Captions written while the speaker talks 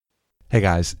Hey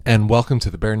guys, and welcome to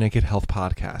the Bare Naked Health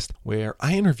Podcast, where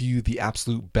I interview the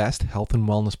absolute best health and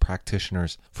wellness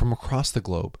practitioners from across the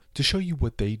globe to show you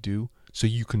what they do so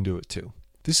you can do it too.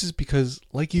 This is because,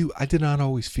 like you, I did not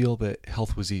always feel that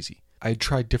health was easy. I had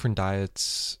tried different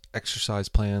diets, exercise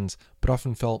plans, but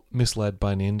often felt misled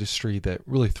by an industry that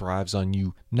really thrives on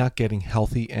you not getting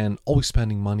healthy and always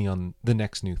spending money on the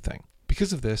next new thing.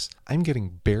 Because of this, I'm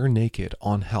getting bare naked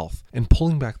on health and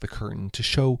pulling back the curtain to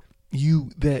show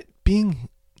you that being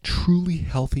truly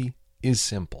healthy is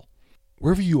simple.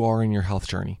 Wherever you are in your health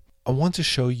journey, I want to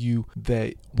show you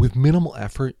that with minimal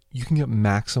effort, you can get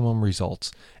maximum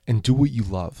results and do what you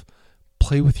love.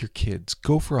 Play with your kids,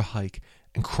 go for a hike,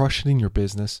 and crush it in your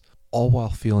business, all while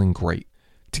feeling great.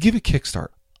 To give a kickstart,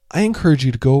 I encourage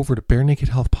you to go over to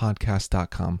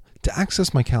barenakedhealthpodcast.com to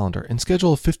access my calendar and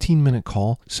schedule a 15-minute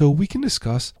call so we can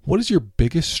discuss what is your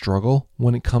biggest struggle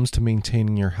when it comes to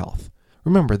maintaining your health.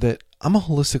 Remember that I'm a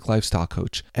holistic lifestyle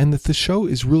coach and that the show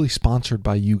is really sponsored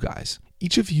by you guys.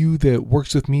 Each of you that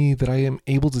works with me that I am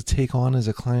able to take on as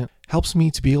a client helps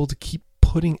me to be able to keep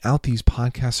putting out these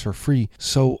podcasts for free.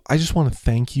 So I just want to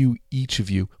thank you, each of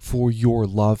you, for your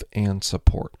love and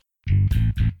support.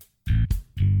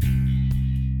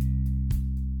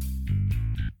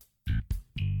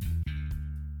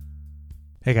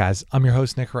 Hey guys, I'm your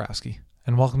host, Nick Horowski,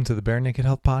 and welcome to the Bare Naked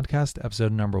Health Podcast,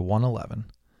 episode number 111.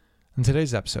 In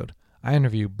today's episode, I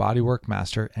interview bodywork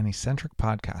master and eccentric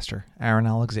podcaster Aaron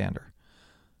Alexander.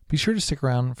 Be sure to stick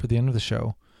around for the end of the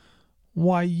show,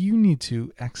 why you need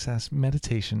to access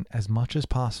meditation as much as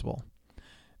possible,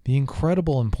 the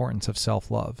incredible importance of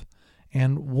self-love,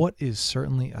 and what is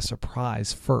certainly a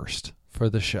surprise first for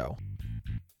the show.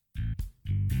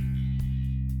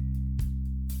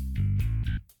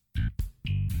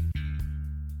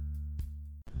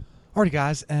 Alrighty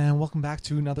guys, and welcome back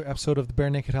to another episode of the Bare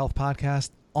Naked Health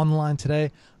Podcast. On the line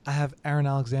today, I have Aaron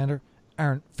Alexander.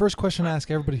 Aaron, first question I ask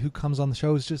everybody who comes on the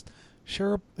show is just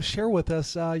share with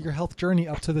us your health journey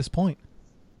up to this point.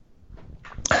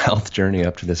 Health journey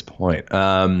up to this point.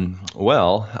 The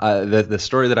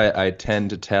story that I tend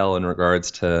to tell in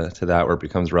regards to that, where it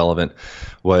becomes relevant,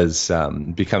 was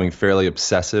becoming fairly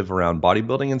obsessive around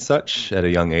bodybuilding and such at a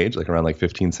young age, like around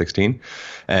 15, 16.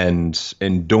 And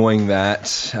in doing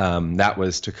that, that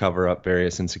was to cover up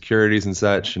various insecurities and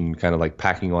such, and kind of like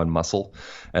packing on muscle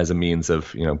as a means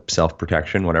of,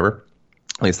 self-protection, whatever.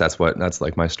 At least that's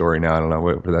like my story now. I don't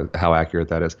know how accurate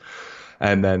that is.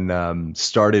 And then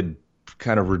started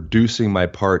kind of reducing my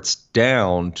parts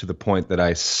down to the point that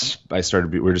I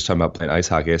started, we were just talking about playing ice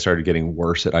hockey. I started getting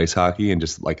worse at ice hockey and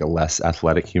just like a less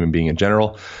athletic human being in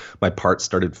general. My parts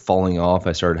started falling off.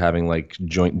 I started having like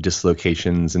joint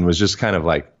dislocations and was just kind of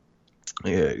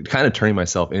turning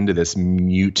myself into this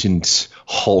mutant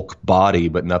Hulk body,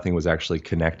 but nothing was actually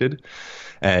connected.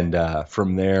 And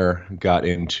from there, got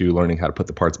into learning how to put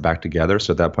the parts back together.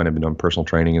 So at that point, I've been doing personal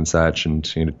training and such, and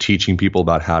teaching people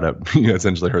about how to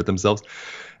essentially hurt themselves.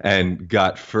 And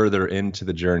got further into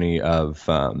the journey of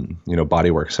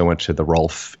bodywork. So I went to the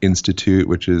Rolf Institute,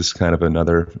 which is kind of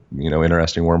another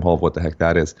interesting wormhole of what the heck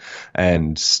that is,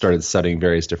 and started studying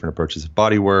various different approaches of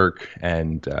bodywork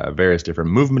and various different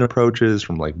movement approaches,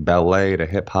 from like ballet to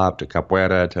hip hop to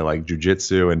capoeira to like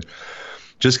jujitsu, and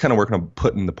just kind of working on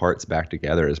putting the parts back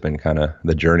together has been kind of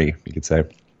the journey, you could say.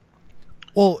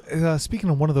 Well,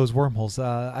 speaking of one of those wormholes,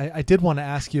 I did want to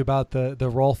ask you about the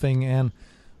roll thing, and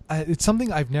it's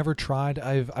something I've never tried.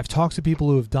 I've talked to people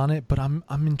who have done it, but I'm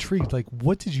intrigued. Like,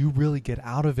 what did you really get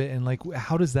out of it, and like,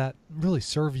 how does that really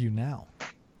serve you now?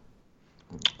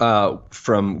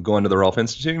 From going to the Rolf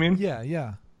Institute, you mean?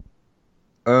 Yeah.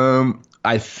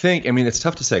 I think, it's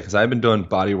tough to say because I've been doing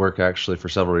body work actually for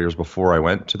several years before I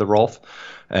went to the Rolf.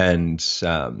 And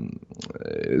so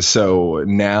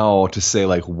now to say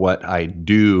like what I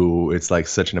do, it's like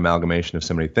such an amalgamation of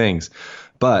so many things.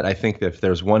 But I think that if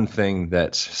there's one thing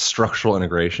that structural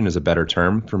integration is a better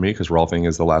term for me, because Rolfing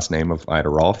is the last name of Ida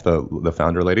Rolf, the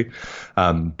founder lady.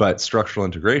 But structural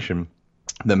integration,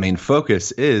 the main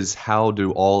focus is how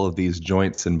do all of these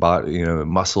joints and body,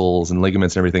 muscles and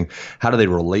ligaments and everything, how do they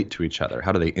relate to each other?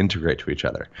 How do they integrate to each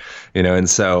other? And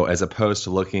so as opposed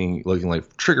to looking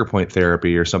like trigger point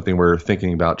therapy or something, we're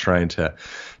thinking about trying to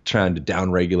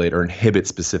downregulate or inhibit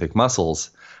specific muscles.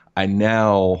 I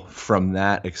now, from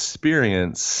that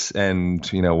experience and,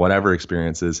 whatever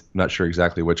experiences, I'm not sure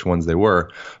exactly which ones they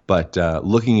were, but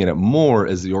looking at it more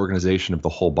as the organization of the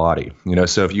whole body.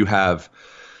 So if you have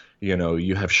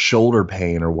you have shoulder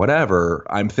pain or whatever,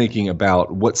 I'm thinking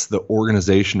about what's the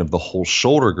organization of the whole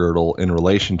shoulder girdle in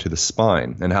relation to the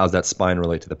spine, and how does that spine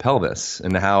relate to the pelvis,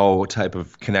 and how type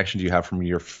of connection do you have from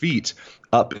your feet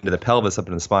up into the pelvis, up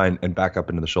into the spine, and back up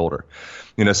into the shoulder.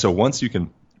 So once you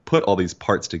can put all these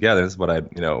parts together, this is what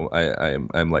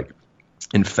I'm like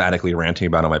emphatically ranting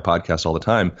about on my podcast all the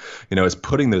time, is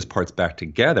putting those parts back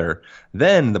together,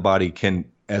 then the body can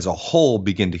as a whole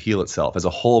begin to heal itself, as a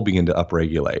whole begin to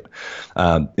upregulate.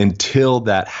 Until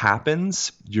that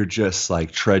happens, you're just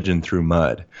like trudging through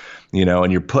mud,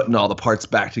 and you're putting all the parts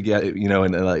back together,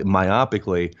 and like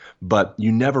myopically, but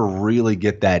you never really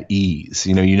get that ease.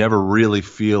 You never really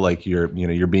feel like you're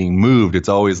being moved. It's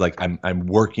always like I'm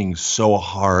working so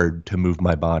hard to move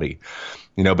my body,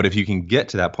 but if you can get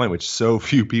to that point, which so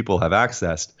few people have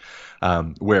accessed,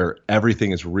 where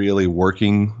everything is really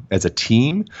working as a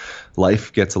team,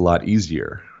 life gets a lot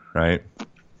easier, right?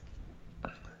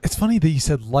 It's funny that you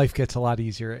said life gets a lot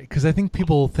easier, because I think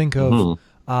people think of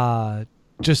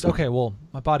just, okay, well,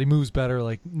 my body moves better,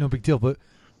 like no big deal. But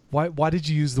why did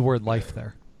you use the word life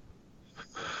there?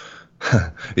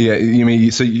 Yeah, you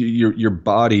mean, so your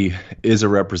body is a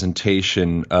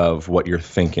representation of what you're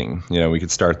thinking. We could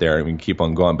start there and we can keep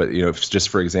on going. But if just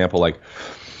for example, like,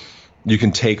 you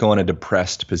can take on a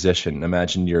depressed position.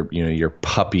 Imagine your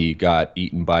puppy got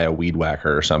eaten by a weed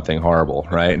whacker or something horrible,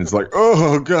 right? And it's like,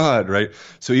 oh God, right?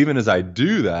 So even as I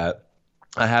do that,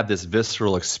 I have this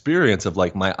visceral experience of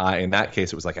like my eye. In that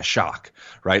case, it was like a shock,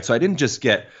 right? So I didn't just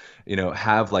get,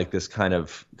 have like this kind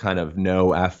of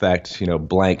no affect,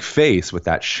 blank face with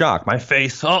that shock. My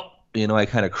face, I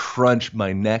kind of crunch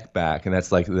my neck back, and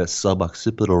that's like the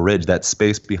suboccipital ridge, that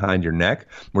space behind your neck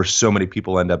where so many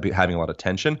people end up having a lot of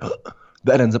tension.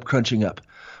 That ends up crunching up,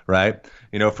 right?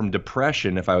 From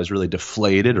depression, if I was really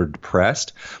deflated or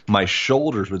depressed, my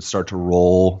shoulders would start to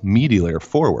roll medially or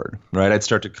forward, right? I'd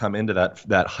start to come into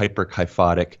that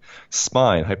hyperkyphotic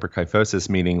spine. Hyperkyphosis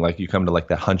meaning like you come to like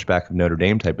the Hunchback of Notre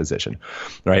Dame type position,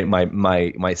 right?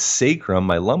 My sacrum,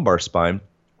 my lumbar spine,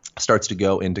 starts to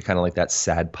go into kind of like that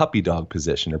sad puppy dog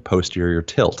position or posterior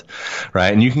tilt,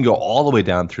 right? And you can go all the way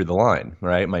down through the line,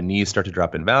 right? My knees start to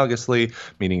drop in valgously,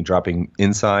 meaning dropping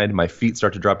inside. My feet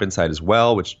start to drop inside as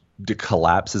well, which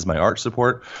collapses my arch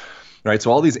support, right? So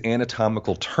all these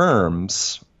anatomical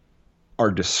terms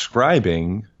are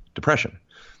describing depression,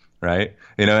 right?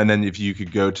 And then if you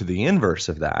could go to the inverse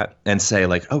of that and say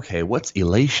like, okay, what's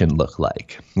elation look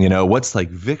like? What's like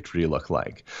victory look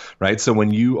like, right? So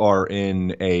when you are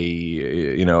in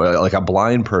like a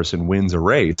blind person wins a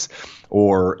race,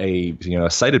 or a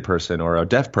sighted person or a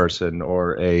deaf person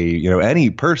or any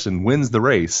person wins the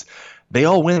race, they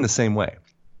all win the same way,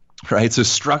 right? So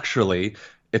structurally,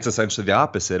 it's essentially the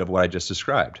opposite of what I just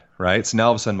described, right? So now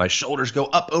all of a sudden my shoulders go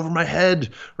up over my head,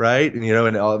 right?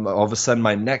 And all of a sudden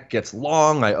my neck gets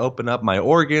long. I open up my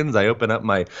organs. I open up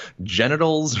my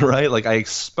genitals, right? Like I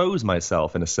expose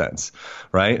myself in a sense,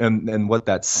 right? And what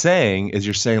that's saying is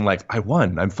you're saying like, I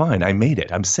won, I'm fine, I made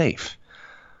it, I'm safe,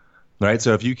 right?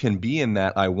 So if you can be in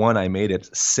that I won, I made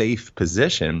it safe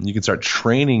position, you can start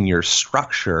training your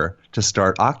structure to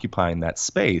start occupying that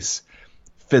space.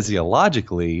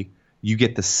 Physiologically, you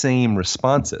get the same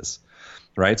responses,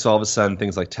 right? So all of a sudden,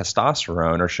 things like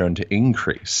testosterone are shown to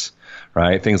increase,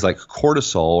 right? Things like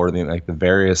cortisol or the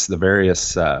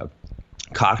various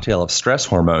cocktail of stress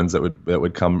hormones that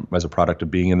would come as a product of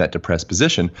being in that depressed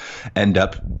position end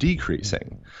up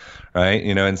decreasing, right?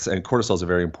 And cortisol is a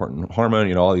very important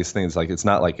hormone. All these things, like it's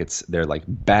not like they're like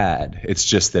bad. It's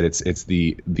just that it's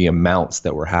the amounts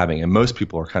that we're having, and most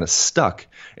people are kind of stuck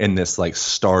in this like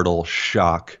startle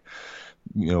shock,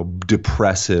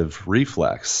 depressive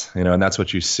reflex, and that's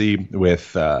what you see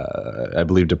with, I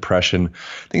believe, depression.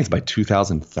 I think it's by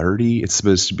 2030, it's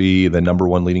supposed to be the number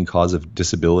one leading cause of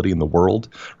disability in the world.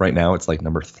 Right now, it's like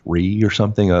number 3 or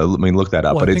something. Look that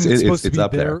up, well, but it's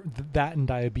up there. That and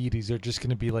diabetes are just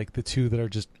going to be like the two that are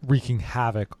just wreaking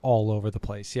havoc all over the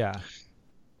place. Yeah.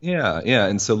 Yeah.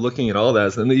 And so looking at all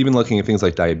that, and even looking at things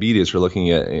like diabetes, we're looking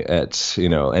at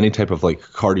any type of like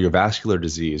cardiovascular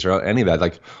disease or any of that,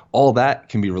 like all that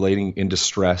can be relating into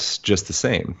stress just the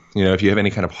same. If you have any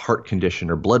kind of heart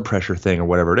condition or blood pressure thing or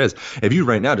whatever it is, if you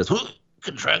right now just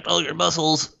contract all your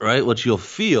muscles, right, what you'll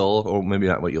feel, or maybe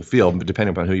not what you'll feel, but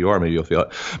depending upon who you are, maybe you'll feel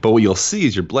it, but what you'll see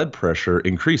is your blood pressure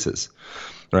increases.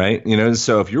 Right.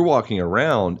 So if you're walking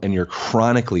around and you're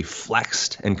chronically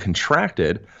flexed and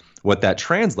contracted, what that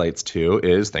translates to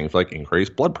is things like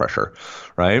increased blood pressure,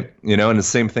 right? And the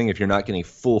same thing if you're not getting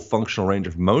full functional range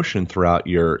of motion throughout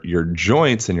your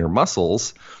joints and your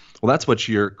muscles, Well, that's what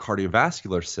your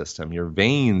cardiovascular system, your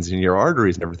veins and your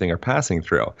arteries and everything are passing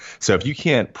through. So if you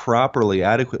can't properly,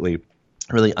 adequately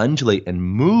really undulate and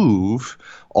move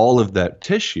all of that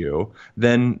tissue,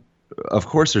 then of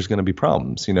course there's going to be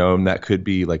problems, and that could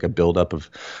be like a buildup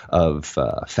of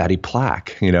fatty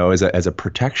plaque, as a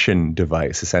protection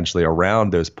device, essentially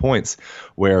around those points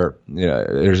where,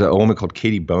 there's a woman called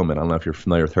Katie Bowman. I don't know if you're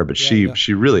familiar with her, but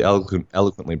she really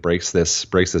eloquently breaks this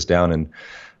down, and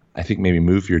I think maybe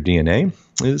Move Your DNA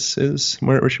is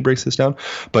where she breaks this down.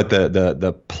 But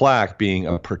the plaque being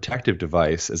a protective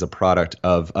device is a product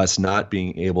of us not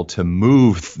being able to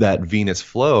move that venous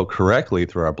flow correctly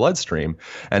through our bloodstream.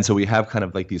 And so we have kind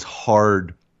of like these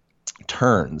hard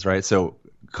turns, right? So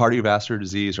cardiovascular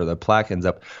disease or the plaque ends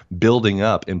up building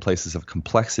up in places of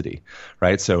complexity,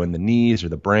 right? So in the knees or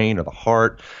the brain or the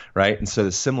heart, right? And so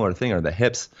the similar thing are the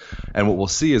hips. And what we'll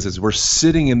see is we're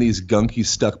sitting in these gunky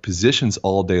stuck positions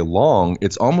all day long.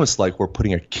 It's almost like we're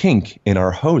putting a kink in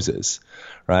our hoses,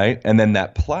 right? And then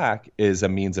that plaque is a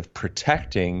means of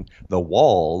protecting the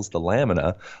walls, the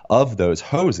lamina of those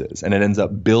hoses. And it ends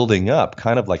up building up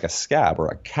kind of like a scab or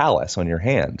a callus on your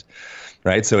hand.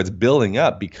 Right. So it's building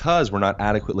up because we're not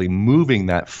adequately moving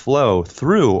that flow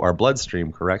through our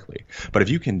bloodstream correctly. But if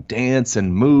you can dance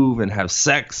and move and have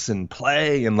sex and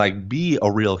play and like be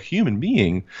a real human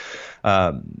being,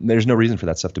 there's no reason for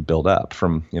that stuff to build up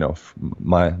from,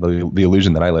 the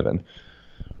illusion that I live in.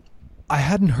 I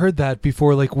hadn't heard that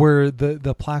before, like where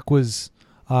the plaque was,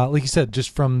 like you said, just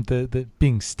from the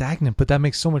being stagnant, but that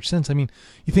makes so much sense. I mean,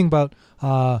 you think about,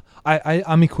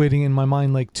 I'm equating in my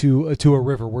mind like to a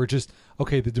river where just,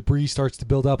 okay, the debris starts to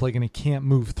build up, like, and it can't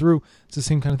move through. It's the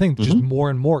same kind of thing. Mm-hmm. Just more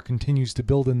and more continues to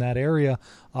build in that area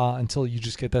until you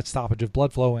just get that stoppage of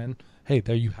blood flow, and hey,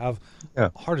 there you have a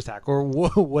heart attack or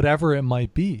whatever it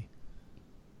might be.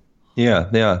 Yeah.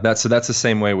 That's the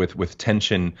same way with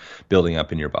tension building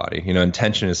up in your body. And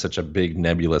tension is such a big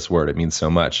nebulous word. It means so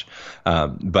much.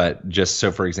 But just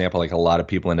so, for example, like a lot of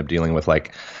people end up dealing with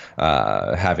like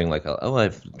having like, I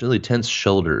have really tense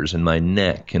shoulders and my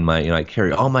neck and my, I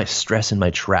carry all my stress in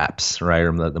my traps, right?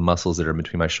 Or the muscles that are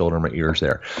between my shoulder and my ears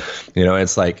there.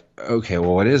 It's like, okay,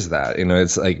 well, what is that?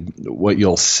 It's like what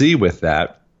you'll see with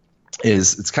that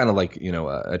is it's kind of like,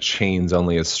 a chain's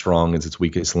only as strong as its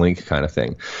weakest link kind of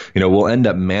thing. We'll end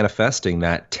up manifesting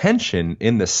that tension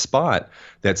in the spot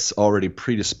that's already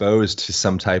predisposed to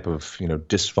some type of,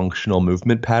 dysfunctional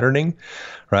movement patterning,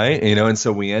 right? And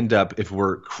so we end up, if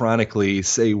we're chronically,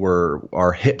 say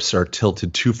our hips are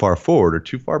tilted too far forward or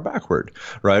too far backward,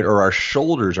 right? Or our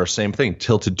shoulders are same thing,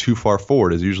 tilted too far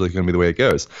forward is usually going to be the way it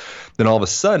goes. Then all of a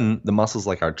sudden, the muscles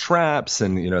like our traps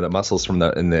and, the muscles from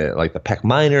the pec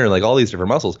minor, like all these different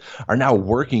muscles are now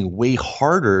working way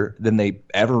harder than they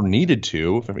ever needed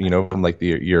to, from like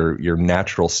your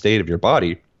natural state of your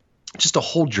body, just to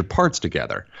hold your parts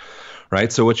together,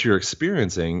 right? So what you're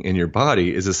experiencing in your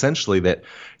body is essentially that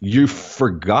you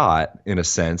forgot, in a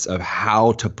sense, of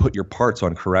how to put your parts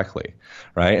on correctly,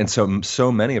 right? And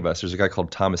so many of us, there's a guy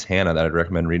called Thomas Hanna that I'd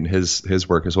recommend reading his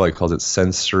work as well. He calls it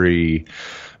sensory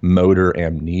motor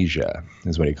amnesia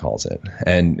is what he calls it.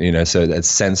 And, so that's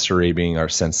sensory being our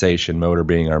sensation, motor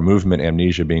being our movement,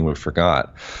 amnesia being we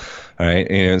forgot. All right.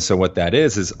 And so what that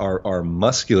is our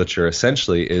musculature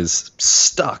essentially is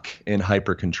stuck in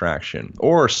hypercontraction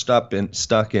or stuck in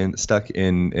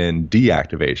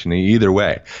deactivation, either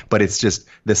way. But it's just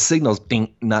the signal's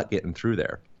not getting through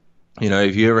there.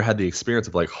 If you ever had the experience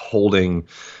of like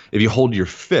if you hold your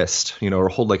fist, or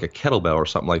hold like a kettlebell or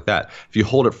something like that, if you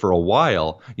hold it for a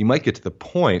while, you might get to the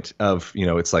point of,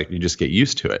 it's like you just get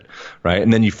used to it, right?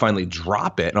 And then you finally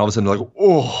drop it, and all of a sudden you're like,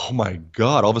 oh my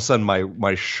God, all of a sudden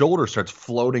my shoulder starts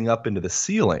floating up into the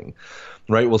ceiling,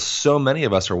 right? Well, so many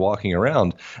of us are walking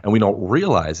around and we don't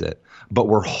realize it, but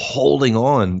we're holding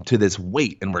on to this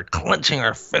weight and we're clenching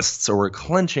our fists or we're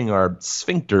clenching our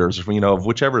sphincters, of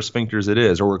whichever sphincters it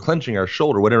is, or we're clenching our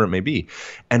shoulder, whatever it may be.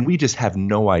 And we just have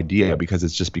no idea because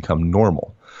it's just become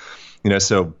normal.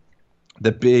 So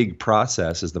the big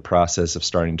process is the process of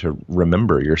starting to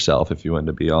remember yourself, if you want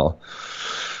to be all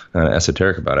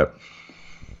esoteric about it.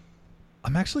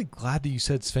 I'm actually glad that you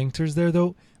said sphincters there,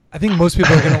 though. I think most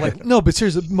people are going to no, but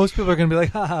seriously, most people are going to be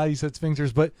like, haha, you said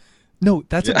sphincters, but no,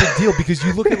 that's a big deal because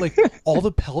you look at like all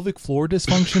the pelvic floor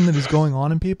dysfunction that is going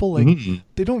on in people. Like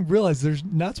they don't realize there's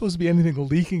not supposed to be anything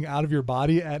leaking out of your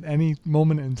body at any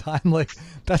moment in time. Like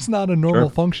that's not a normal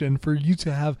function for you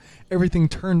to have everything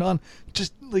turned on.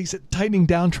 Just like you said, tightening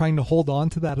down, trying to hold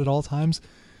on to that at all times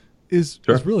is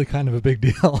really kind of a big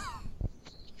deal.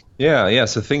 Yeah.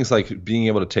 So things like being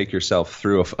able to take yourself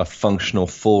through a functional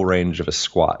full range of a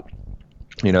squat.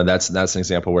 That's an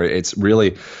example where it's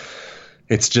really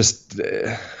it's just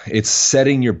it's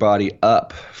setting your body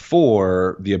up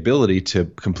for the ability to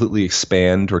completely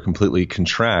expand or completely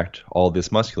contract all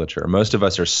this musculature. Most of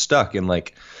us are stuck in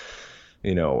like,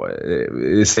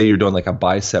 say you're doing like a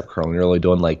bicep curl and you're only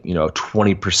doing like,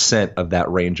 20% of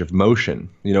that range of motion.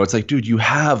 It's like, dude, you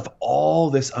have all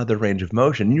this other range of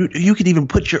motion. You could even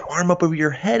put your arm up over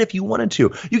your head if you wanted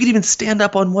to. You could even stand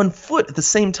up on one foot at the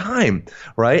same time,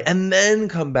 right? And then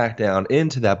come back down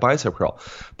into that bicep curl.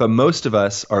 But most of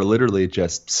us are literally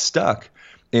just stuck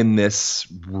in this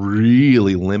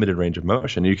really limited range of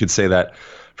motion. You could say that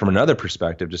from another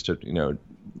perspective, just to,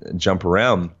 jump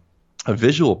around, a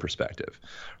visual perspective,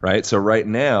 right? So right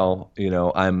now,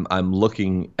 I'm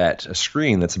looking at a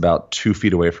screen that's about 2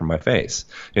 feet away from my face,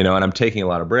 and I'm taking a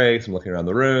lot of breaks. I'm looking around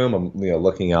the room. I'm,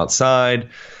 looking outside,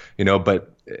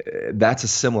 but that's a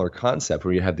similar concept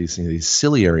where you have these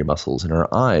ciliary muscles in our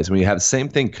eyes. When you have the same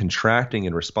thing contracting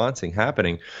and responding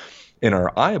happening in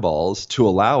our eyeballs to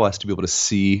allow us to be able to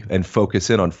see and focus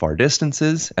in on far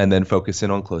distances and then focus in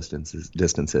on close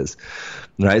distances,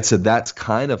 right? So that's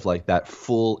kind of like that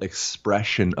full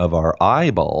expression of our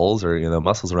eyeballs or,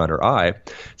 muscles around our eye.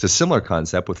 It's a similar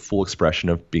concept with full expression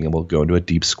of being able to go into a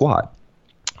deep squat.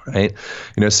 Right.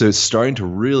 So it's starting to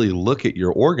really look at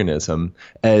your organism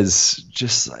as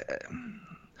just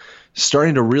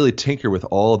starting to really tinker with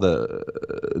all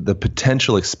the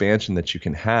potential expansion that you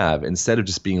can have instead of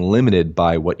just being limited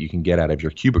by what you can get out of your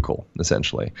cubicle,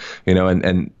 essentially.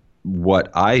 And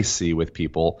what I see with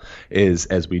people is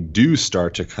as we do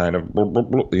start to kind of,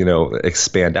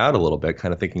 expand out a little bit,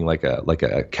 kind of thinking like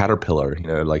a caterpillar,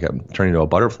 like turning into a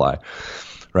butterfly.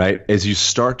 Right? As you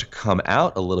start to come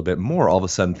out a little bit more, all of a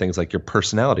sudden things like your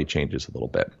personality changes a little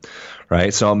bit,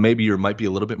 right? So maybe you might be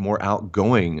a little bit more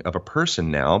outgoing of a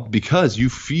person now because you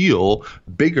feel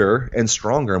bigger and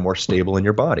stronger and more stable in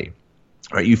your body.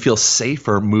 Right, you feel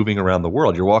safer moving around the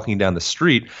world. You're walking down the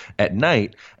street at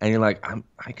night, and you're like,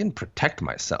 I can protect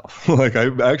myself. Like I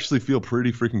actually feel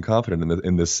pretty freaking confident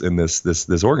in this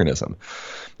organism,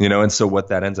 And so what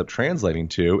that ends up translating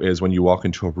to is when you walk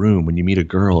into a room, when you meet a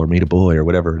girl or meet a boy or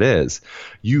whatever it is,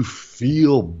 you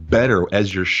feel better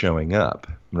as you're showing up,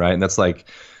 right? And that's like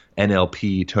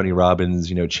NLP, Tony Robbins,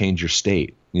 change your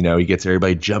state. He gets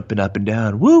everybody jumping up and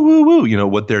down. Woo, woo, woo.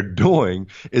 What they're doing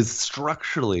is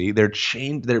structurally they're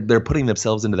putting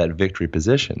themselves into that victory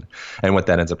position. And what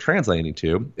that ends up translating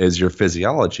to is your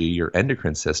physiology, your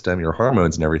endocrine system, your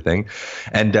hormones and everything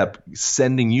end up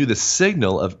sending you the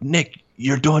signal of, Nick,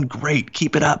 you're doing great.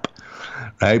 Keep it up.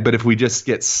 Right? But if we just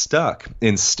get stuck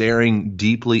in staring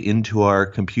deeply into our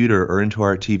computer or into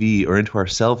our TV or into our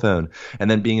cell phone and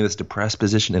then being in this depressed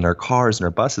position in our cars and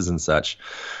our buses and such,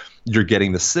 you're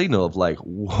getting the signal of like,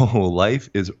 whoa, life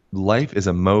is a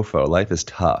mofo. Life is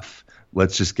tough.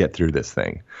 Let's just get through this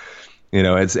thing.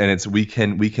 We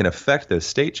can affect those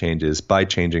state changes by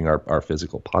changing our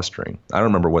physical posturing. I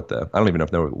don't remember I don't even know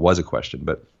if there was a question,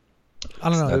 but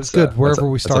I don't know. It was good wherever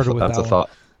we started with that. That's a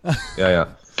thought. Yeah.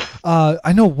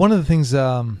 I know one of the things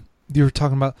you were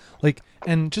talking about, like,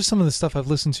 and just some of the stuff I've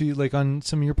listened to, like on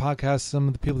some of your podcasts, some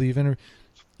of the people that you've interviewed,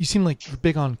 you seem like you're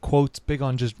big on quotes, big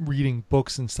on just reading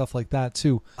books and stuff like that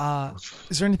too.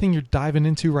 Is there anything you're diving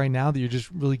into right now that you're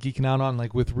just really geeking out on,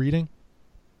 like with reading?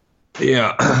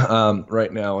 Yeah.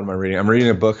 Right now, what am I reading? I'm reading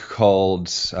a book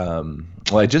called,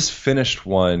 I just finished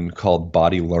one called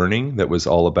Body Learning that was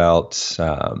all about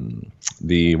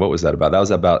what was that about? That was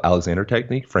about Alexander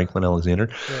Technique, Franklin Alexander.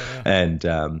 Yeah.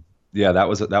 And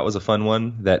that was a fun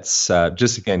one that's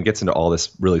just, again, gets into all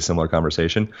this really similar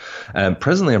conversation.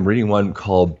 Presently, I'm reading one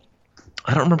called,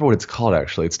 I don't remember what it's called,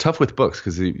 actually. It's tough with books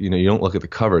because, you don't look at the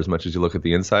cover as much as you look at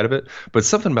the inside of it. But it's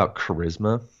something about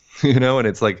charisma. And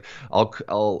it's like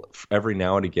I'll every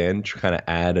now and again kind of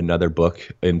add another book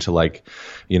into like,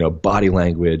 body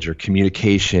language or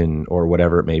communication or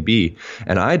whatever it may be.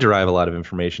 And I derive a lot of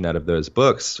information out of those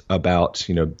books about,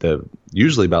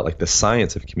 usually about like the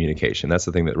science of communication. That's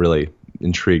the thing that really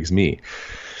intrigues me.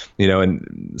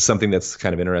 And something that's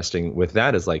kind of interesting with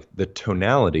that is like the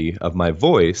tonality of my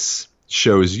voice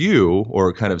shows you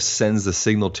or kind of sends the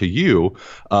signal to you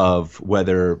of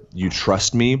whether you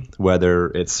trust me,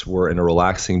 whether we're in a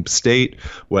relaxing state,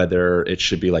 whether it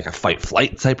should be like a fight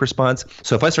flight type response.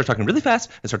 So if I start talking really fast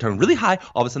and start talking really high,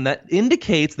 all of a sudden that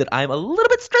indicates that I'm a little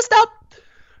bit stressed out,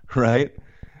 right?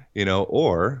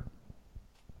 Or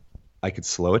I could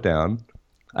slow it down.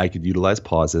 I could utilize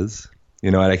pauses,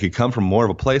 and I could come from more of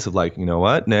a place of like, you know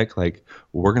what, Nick, like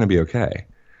we're going to be okay.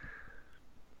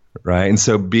 Right. And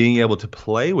so being able to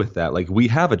play with that, like we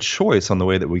have a choice on the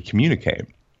way that we communicate.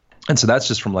 And so that's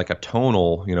just from like a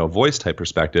tonal, voice type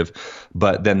perspective.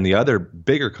 But then the other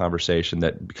bigger conversation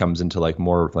that comes into like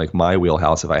more like my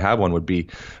wheelhouse, if I have one, would be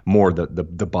more the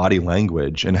body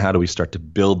language, and how do we start to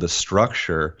build the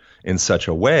structure in such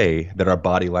a way that our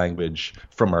body language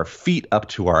from our feet up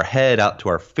to our head, out to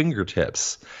our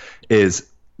fingertips, is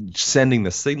sending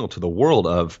the signal to the world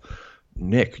of,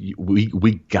 Nick,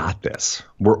 we got this.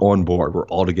 We're on board. We're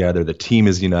all together. The team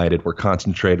is united. We're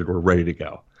concentrated. We're ready to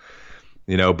go.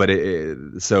 But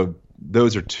so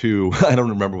those are two. I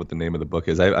don't remember what the name of the book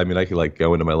is. I mean, I could like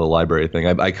go into my little library thing.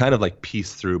 I kind of like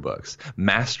piece through books.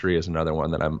 Mastery is another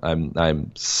one that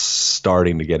I'm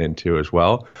starting to get into as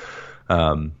well.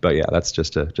 But yeah, that's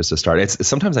just a start.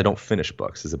 Sometimes I don't finish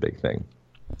books is a big thing.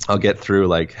 I'll get through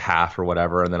like half or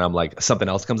whatever, and then I'm like, something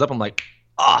else comes up. I'm like,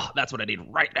 that's what I need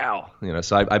right now.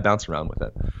 So I bounce around with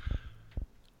it.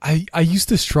 I used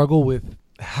to struggle with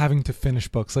having to finish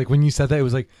books. Like when you said that, it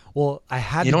was like, well, I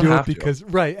had to do it because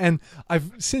right. And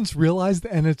I've since realized,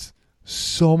 and it's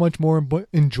so much more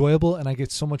enjoyable, and I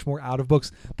get so much more out of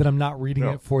books that I'm not reading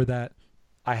it for that.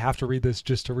 I have to read this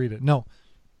just to read it. No,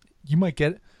 you might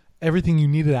get everything you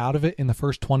needed out of it in the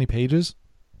first 20 pages,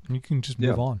 and you can just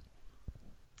move on.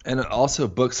 And also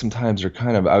books sometimes are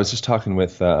kind of, I was just talking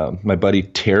with my buddy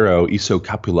Tero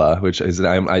Isokapula, which is,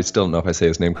 I still don't know if I say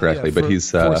his name correctly, but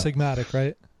he's Four Sigmatic,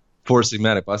 right? Four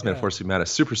Sigmatic, boss man, Four Sigmatic,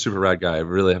 super, super rad guy. I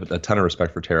really have a ton of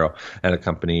respect for Tero and a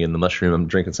company and the mushroom. I'm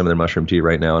drinking some of their mushroom tea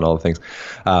right now and all the things.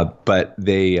 But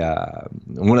they,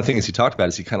 one of the things he talked about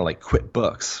is he kind of like quit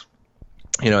books.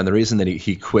 And the reason that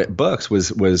he quit books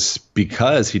was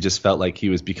because he just felt like he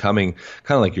was becoming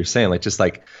kind of like you're saying, like just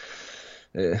like,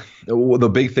 the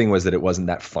big thing was that it wasn't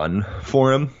that fun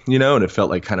for him, and it felt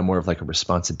like kind of more of like a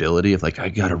responsibility of like, I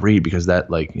got to read because that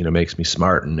like, makes me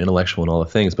smart and intellectual and all the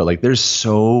things. But like, there's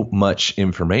so much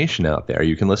information out there.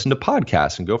 You can listen to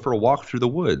podcasts and go for a walk through the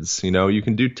woods. You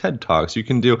can do TED Talks.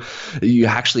 You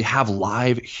actually have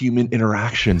live human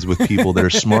interactions with people that are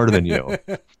smarter than you.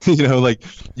 Like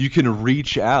you can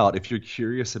reach out if you're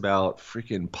curious about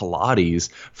freaking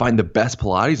Pilates, find the best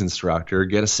Pilates instructor,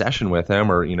 get a session with them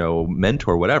or, mentor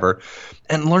or whatever,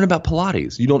 and learn about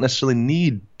Pilates. You don't necessarily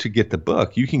need to get the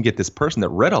book. You can get this person that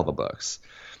read all the books.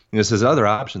 So there's other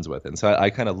options with it. And so I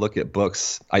kind of look at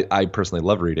books. I personally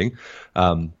love reading,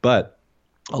 but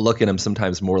I'll look at them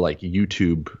sometimes more like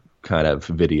YouTube kind of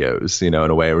videos, in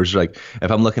a way where it's like,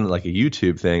 if I'm looking at like a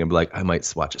YouTube thing, I'm like, I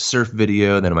might watch a surf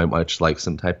video, then I might watch like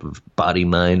some type of body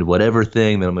mind, whatever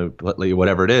thing, then I'm like,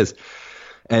 whatever it is.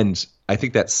 And I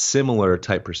think that similar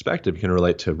type perspective can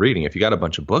relate to reading. If you got a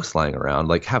bunch of books lying around,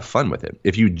 like have fun with it.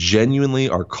 If you genuinely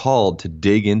are called to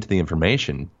dig into the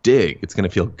information, dig. It's going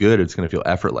to feel good. It's going to feel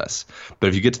effortless. But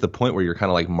if you get to the point where you're kind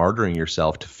of like martyring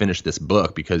yourself to finish this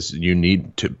book because you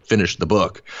need to finish the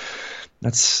book,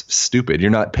 that's stupid.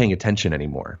 You're not paying attention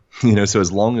anymore. So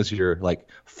as long as you're like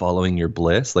following your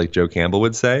bliss, like Joe Campbell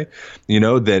would say,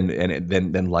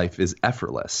 then life is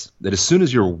effortless. That as soon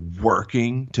as you're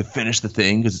working to finish the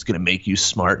thing because it's going to make you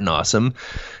smart and awesome,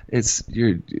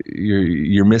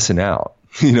 you're missing out.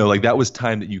 Like that was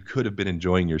time that you could have been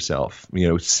enjoying yourself,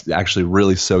 actually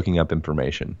really soaking up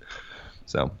information.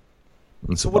 So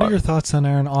what are your thoughts then,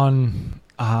 Aaron, on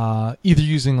either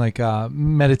using like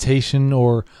meditation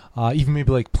or even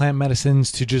maybe like plant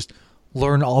medicines to just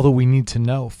learn all that we need to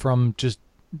know from just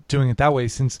doing it that way,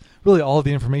 since really all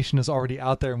the information is already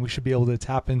out there and we should be able to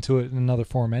tap into it in another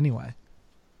form anyway?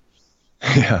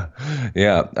 Yeah.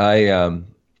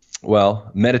 Well,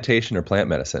 meditation or plant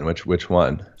medicine, which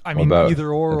one? I mean,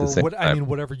 either or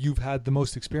whatever you've had the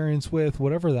most experience with,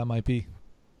 whatever that might be.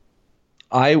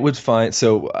 I would find,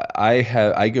 so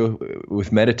I go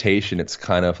with meditation. It's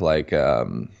kind of like, I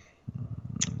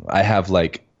have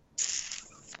like,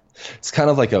 it's kind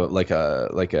of like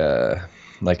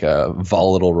a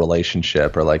volatile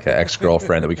relationship or like an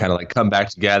ex-girlfriend that we kind of like come back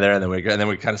together and then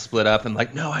we kind of split up and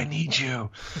like, no, I need you,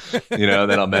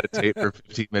 then I'll meditate for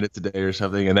 15 minutes a day or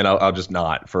something. And then I'll just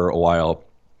not for a while.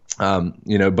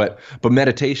 But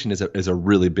meditation is a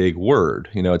really big word.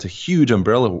 It's a huge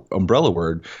umbrella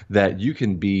word that you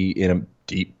can be in a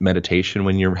deep meditation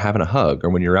when you're having a hug or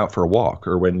when you're out for a walk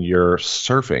or when you're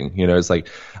surfing. It's like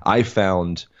I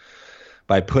found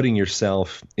by putting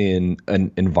yourself in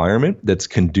an environment that's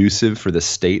conducive for the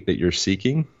state that you're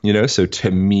seeking, so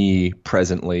to me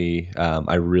presently,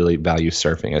 I really value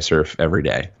surfing. I surf every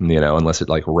day, unless it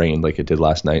like rained like it did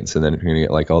last night. So then you're going to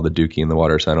get like all the dookie in the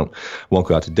water. So won't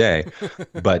go out today,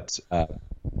 but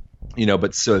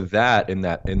so that in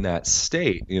that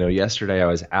state, yesterday I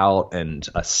was out and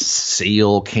a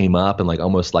seal came up and like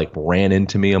almost like ran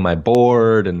into me on my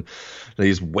board and,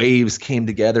 these waves came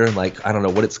together, and like, I don't know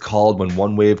what it's called when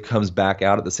one wave comes back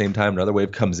out at the same time, another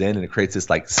wave comes in, and it creates this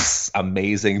like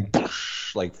amazing,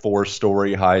 like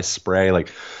 4-story high spray.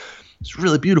 Like, it's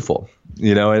really beautiful,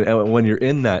 you know. And when you're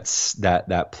in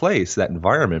that place, that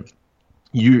environment,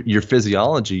 your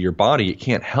physiology, your body, it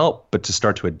can't help but to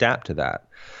start to adapt to that.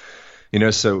 You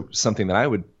know, so something that I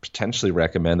would potentially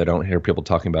recommend that I don't hear people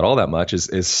talking about all that much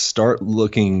is start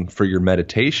looking for your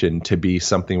meditation to be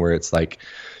something where it's like,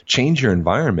 change your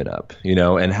environment up, you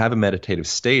know, and have a meditative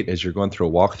state as you're going through a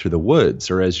walk through the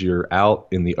woods, or as you're out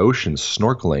in the ocean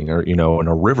snorkeling, or, you know, in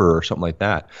a river or something like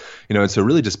that. You know, and so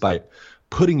really just by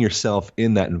putting yourself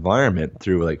in that environment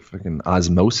through like fucking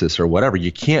osmosis or whatever,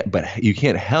 you can't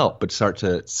help but start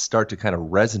to kind of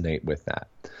resonate with that.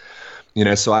 You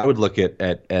know, so I would look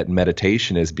at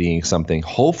meditation as being something,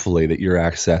 hopefully, that you're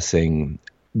accessing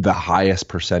the highest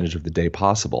percentage of the day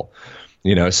possible.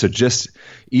 You know, so just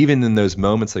even in those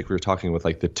moments, like we were talking with,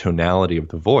 like the tonality of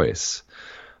the voice,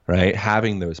 right?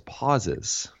 Having those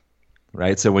pauses,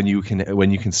 right? So when you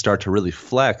can start to really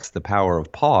flex the power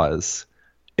of pause,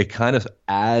 it kind of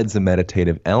adds a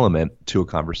meditative element to a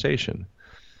conversation.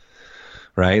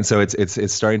 Right. And so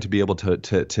it's starting to be able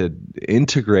to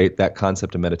integrate that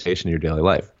concept of meditation in your daily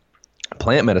life.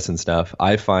 Plant medicine stuff,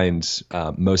 I find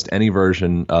most any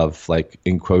version of, like,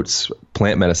 in quotes,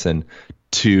 plant medicine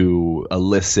to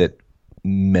elicit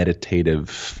meditative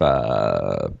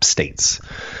states.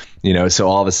 You know, so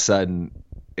all of a sudden,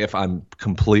 if I'm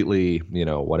completely, you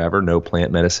know, whatever, no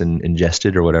plant medicine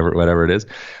ingested or whatever it is,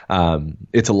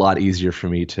 it's a lot easier for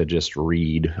me to just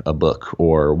read a book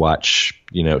or watch,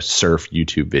 you know, surf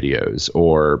YouTube videos,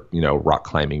 or, you know, rock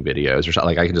climbing videos or something.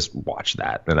 Like, I can just watch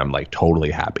that and I'm like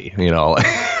totally happy, you know.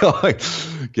 Like,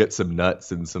 get some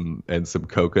nuts and some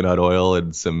coconut oil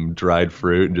and some dried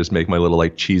fruit and just make my little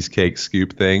like cheesecake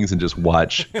scoop things and just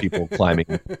watch people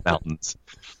climbing mountains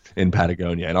in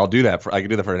Patagonia. And I can do that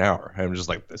for an hour. I'm just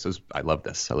like, I love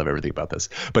this. I love everything about this.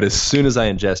 But as soon as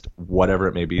I ingest whatever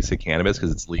it may be, say cannabis,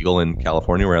 because it's legal in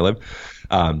California where I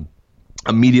live,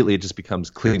 immediately it just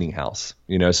becomes cleaning house,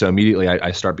 you know. So immediately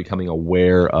I start becoming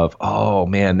aware of, oh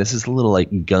man, this is a little like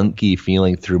gunky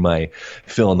feeling through my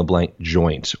fill in the blank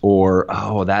joint, or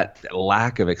oh, that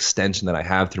lack of extension that I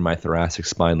have through my thoracic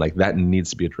spine, like that needs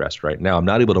to be addressed right now. I'm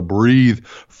not able to breathe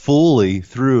fully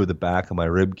through the back of my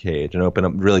rib cage and open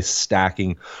up, really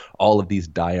stacking all of these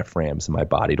diaphragms in my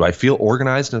body. Do I feel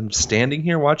organized? I'm standing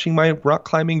here watching my rock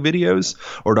climbing videos,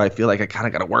 or do I feel like I kind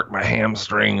of got to work my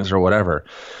hamstrings or whatever?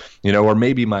 You know, or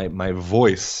maybe my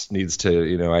voice needs to,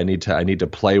 you know, I need to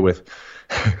play with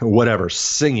whatever,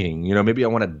 singing, you know, maybe I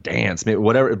want to dance, maybe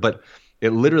whatever. But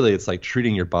it's like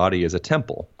treating your body as a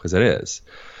temple, because it is,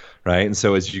 right? And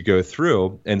so as you go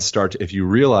through and if you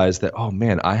realize that, oh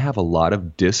man, I have a lot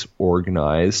of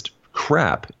disorganized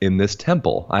crap in this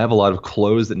temple. I have a lot of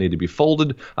clothes that need to be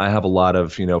folded. I have a lot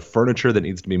of, you know, furniture that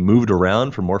needs to be moved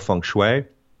around for more feng shui.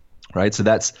 Right. So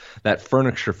that's that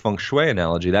furniture feng shui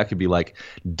analogy. That could be like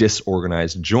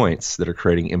disorganized joints that are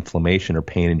creating inflammation or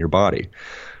pain in your body.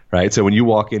 Right. So when you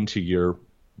walk into your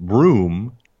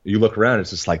room, you look around,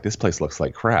 it's just like, this place looks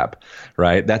like crap.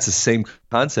 Right. That's the same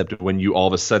concept when you all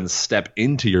of a sudden step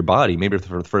into your body, maybe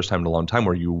for the first time in a long time,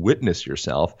 where you witness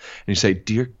yourself and you say,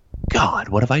 dear God,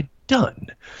 what have I done?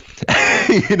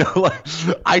 You know, like,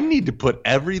 I need to put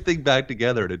everything back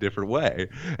together in a different way,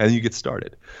 and you get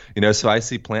started. You know, so I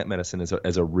see plant medicine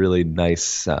as a really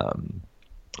nice kind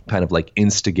of like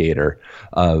instigator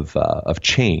of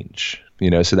change.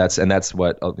 You know, so that's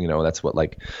what, you know, that's what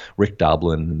like Rick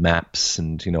Doblin, MAPS,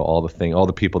 and, you know, all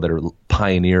the people that are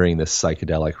pioneering this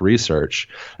psychedelic research.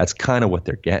 That's kind of what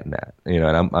they're getting at. You know,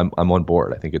 and I'm on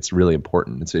board. I think it's really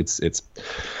important. It's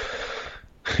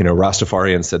you know,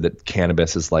 Rastafarian said that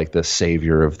cannabis is like the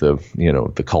savior of the, you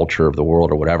know, the culture of the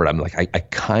world or whatever. And I'm like, I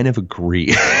kind of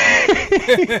agree.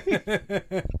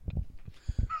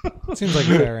 Seems like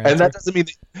a fair answer. And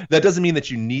that doesn't mean that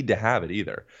you need to have it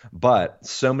either. But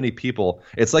so many people,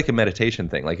 it's like a meditation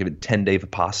thing, like a 10-day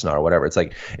Vipassana or whatever. It's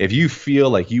like, if you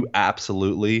feel like you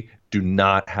absolutely do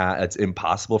not have, it's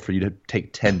impossible for you to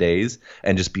take 10 days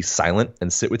and just be silent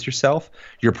and sit with yourself,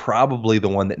 you're probably the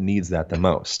one that needs that the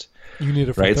most. You need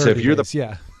it for right? 30 So if you're days,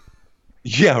 yeah.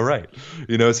 Yeah, right.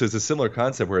 You know, so it's a similar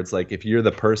concept where it's like, if you're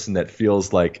the person that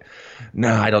feels like,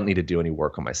 no, I don't need to do any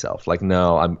work on myself. Like,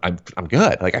 no, I'm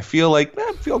good. Like, I feel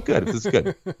good. This is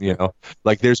good. You know,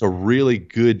 like there's a really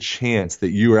good chance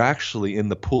that you're actually in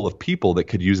the pool of people that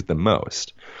could use it the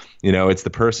most. You know, it's the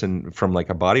person from like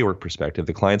a bodywork perspective,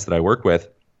 the clients that I work with,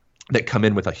 that come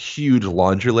in with a huge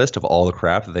laundry list of all the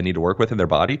crap that they need to work with in their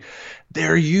body,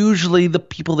 they're usually the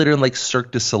people that are in like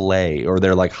Cirque du Soleil, or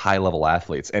they're like high level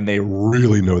athletes and they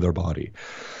really know their body,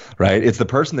 right? It's the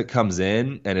person that comes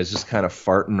in and is just kind of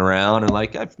farting around and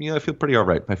like, I feel pretty all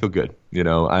right. I feel good.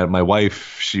 My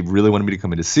wife, she really wanted me to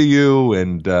come in to see you,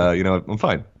 and I'm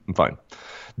fine.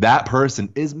 That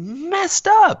person is messed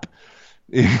up.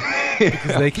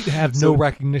 Because they have no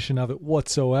recognition of it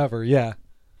whatsoever. Yeah.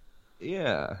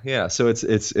 Yeah. So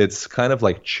it's kind of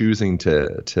like choosing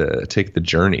to take the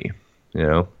journey,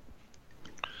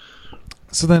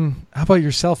 So then, how about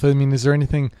yourself? I mean, is there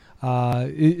anything?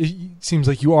 It seems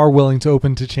like you are willing to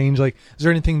open to change. Like, is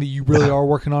there anything that you really are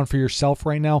working on for yourself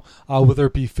right now, whether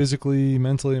it be physically,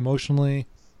 mentally, emotionally?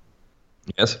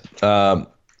 Yes.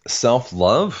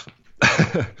 Self-love,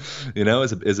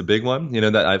 is a big one.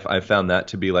 That I've found that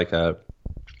to be like a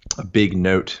big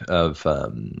note of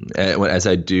as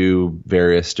I do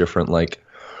various different like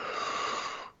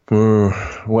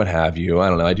what have you. I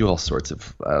don't know. I do all sorts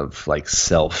of like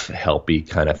self-helpy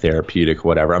kind of therapeutic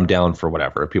whatever. I'm down for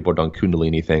whatever. If people are doing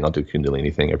Kundalini thing, I'll do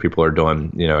Kundalini thing. If people are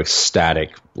doing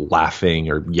ecstatic laughing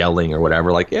or yelling or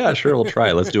whatever, like yeah, sure, we'll try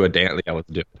it. Let's do a dance. Yeah, let's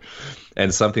do it.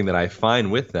 And something that I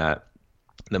find with that,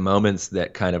 the moments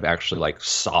that kind of actually like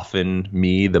soften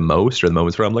me the most, or the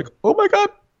moments where I'm like, oh my God,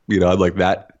 I'm like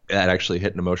that actually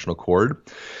hit an emotional chord,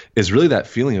 is really that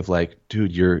feeling of like,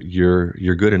 dude,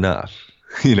 you're good enough.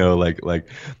 Like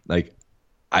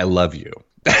I love you.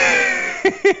 And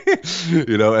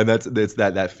it's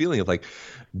that feeling of like,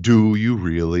 do you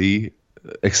really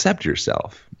accept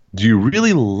yourself? Do you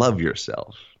really love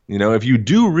yourself? If you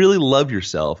do really love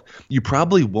yourself, you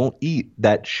probably won't eat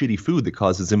that shitty food that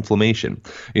causes inflammation,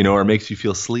 or makes you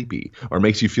feel sleepy, or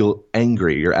makes you feel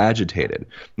angry or agitated.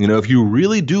 If you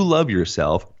really do love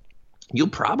yourself, you'll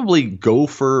probably go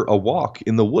for a walk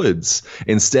in the woods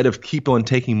instead of keep on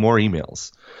taking more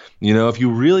emails. If you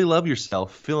really love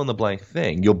yourself, fill in the blank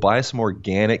thing. You'll buy some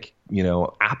organic,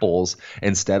 apples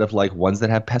instead of like ones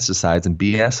that have pesticides and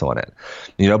BS on it,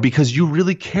 because you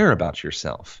really care about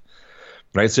yourself.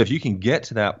 Right. So if you can get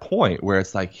to that point where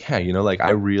it's like, yeah,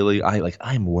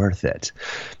 I'm worth it,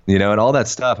 and all that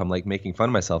stuff, I'm like making fun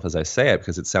of myself as I say it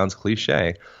because it sounds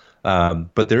cliche.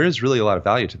 But there is really a lot of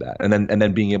value to that. And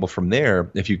then being able from there,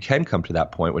 if you can come to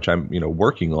that point, which I'm,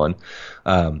 working on,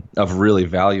 of really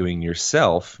valuing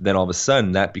yourself, then all of a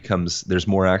sudden there's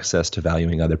more access to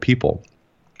valuing other people,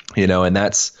 and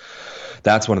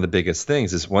that's one of the biggest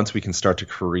things is once we can start to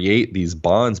create these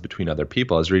bonds between other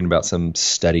people. I was reading about some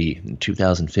study in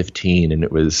 2015, and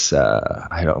it was,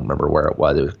 I don't remember where it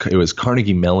was. It was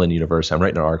Carnegie Mellon University. I'm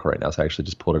writing an article right now, so I actually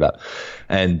just pulled it up.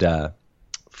 And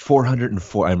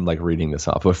 404, I'm like reading this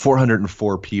off, but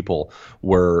 404 people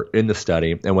were in the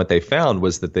study. And what they found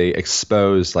was that they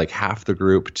exposed like half the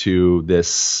group to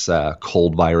this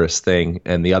cold virus thing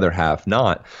and the other half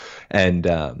not. And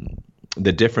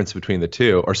the difference between the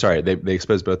two, or sorry, they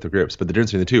exposed both the groups, but the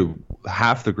difference between the two,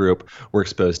 half the group were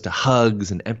exposed to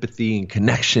hugs and empathy and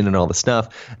connection and all the stuff,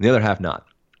 and the other half not.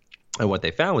 And what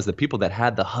they found was the people that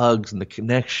had the hugs and the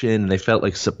connection, and they felt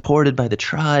like supported by the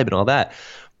tribe and all that,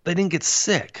 they didn't get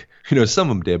sick. Some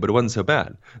of them did, but it wasn't so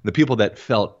bad. The people that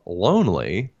felt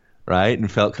lonely, right,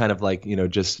 and felt kind of like,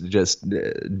 just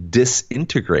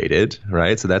disintegrated,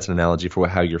 right? So that's an analogy for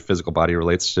how your physical body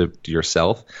relates to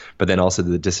yourself, but then also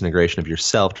the disintegration of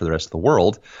yourself to the rest of the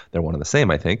world. They're one and the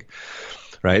same, I think,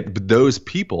 right? But those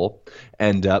people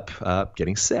end up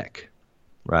getting sick.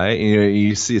 Right.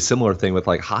 You see a similar thing with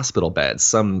like hospital beds,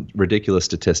 some ridiculous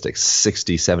statistics,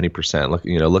 60, 70%.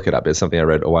 Look it up. It's something I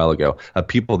read a while ago.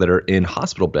 People that are in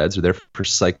hospital beds are there for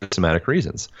psychosomatic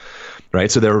reasons.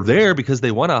 Right. So they're there because they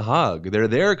want a hug. They're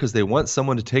there because they want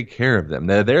someone to take care of them.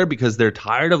 They're there because they're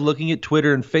tired of looking at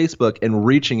Twitter and Facebook and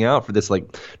reaching out for this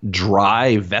like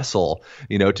dry vessel,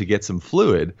 to get some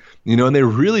fluid, and they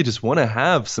really just want to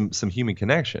have some human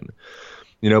connection.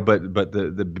 But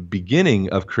the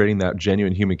beginning of creating that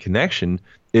genuine human connection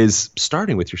is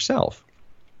starting with yourself.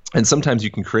 And sometimes you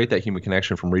can create that human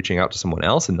connection from reaching out to someone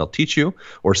else and they'll teach you.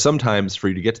 Or sometimes for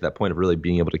you to get to that point of really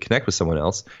being able to connect with someone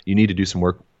else, you need to do some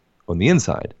work on the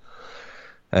inside.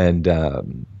 And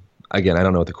again, I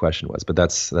don't know what the question was, but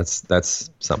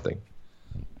that's something.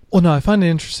 Well, no, I find it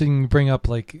interesting you bring up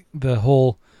like the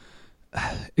whole,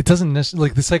 it doesn't necessarily,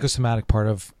 like the psychosomatic part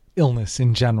of illness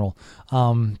in general,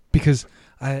 because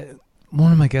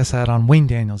one of my guests I had on, Wayne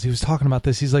Daniels, he was talking about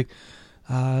this. He's like,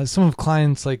 some of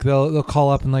clients, like they'll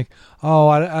call up and like, oh,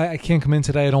 I can't come in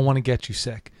today. I don't want to get you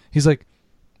sick. He's like,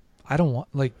 I don't want,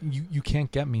 like, you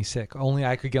can't get me sick. Only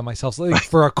I could get myself, like,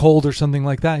 for a cold or something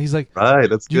like that. He's like, right,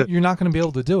 that's good. You're not going to be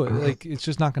able to do it. Like, it's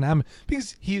just not going to happen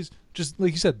because he's just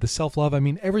like you said, the self-love. I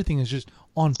mean, everything is just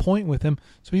on point with him.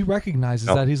 So he recognizes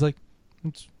that. He's like,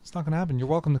 it's not going to happen. You're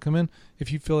welcome to come in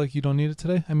if you feel like you don't need it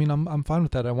today. I mean, I'm fine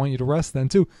with that. I want you to rest then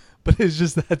too. But it's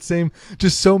just that same,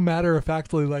 just so matter of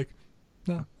factly, like,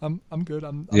 no, I'm good.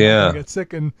 I'm not going to get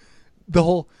sick. And the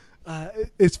whole,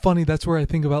 it's funny. That's where I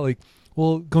think about, like,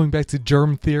 well, going back to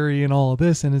germ theory and all of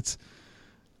this, and it's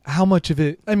how much of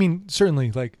it, I mean,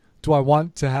 certainly, like, do I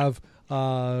want to have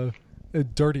a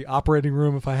dirty operating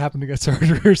room if I happen to get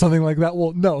surgery or something like that?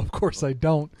 Well, no, of course I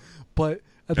don't. But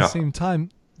at the same time,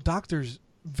 doctors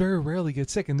very rarely get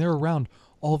sick, and they're around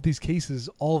all of these cases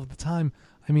all of the time.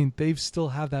 I mean, they still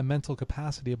have that mental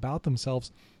capacity about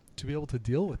themselves to be able to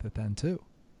deal with it then too.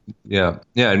 Yeah.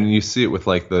 And you see it with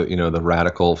like the, the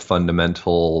radical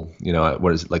fundamental,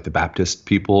 what is it, like the Baptist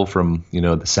people from,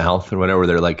 the South or whatever.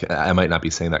 They're like, I might not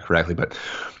be saying that correctly, but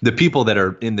the people that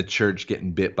are in the church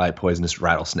getting bit by poisonous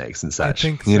rattlesnakes and such,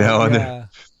 I think so, and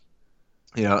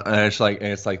and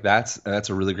it's like that's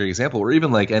a really great example. Or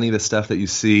even like any of the stuff that you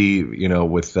see,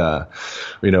 with where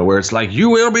it's like,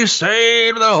 you will be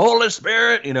saved, the Holy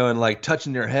Spirit, and like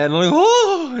touching your head and like,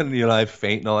 oh, and I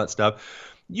faint and all that stuff.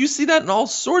 You see that in all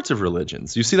sorts of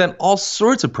religions. You see that in all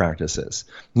sorts of practices.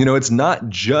 It's not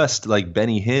just like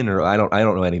Benny Hinn, or I don't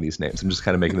know any of these names. I'm just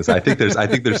kind of making this. I think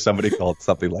there's somebody called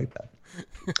something like that.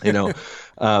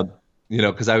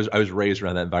 Because I was raised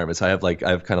around that environment, so I have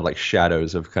kind of like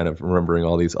shadows of kind of remembering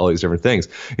all these different things.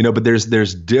 But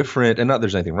there's different, and not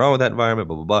there's anything wrong with that environment,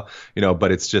 blah blah blah.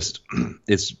 But it's just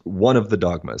it's one of the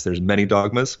dogmas. There's many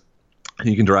dogmas.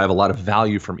 You can derive a lot of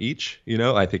value from each.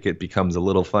 I think it becomes a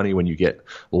little funny when you get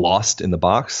lost in the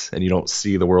box and you don't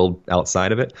see the world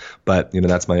outside of it. But,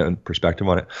 that's my own perspective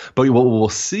on it. But what we'll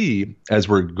see as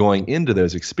we're going into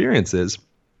those experiences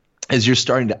is you're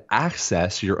starting to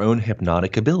access your own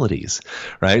hypnotic abilities,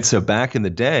 right? So back in the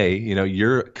day,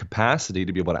 your capacity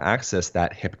to be able to access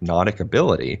that hypnotic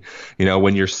ability,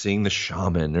 when you're seeing the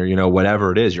shaman or,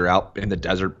 whatever it is, you're out in the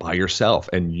desert by yourself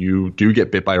and you do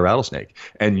get bit by a rattlesnake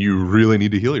and you really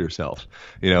need to heal yourself.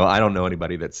 I don't know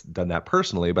anybody that's done that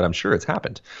personally, but I'm sure it's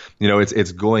happened.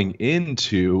 It's going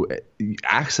into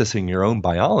accessing your own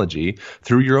biology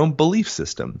through your own belief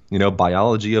system.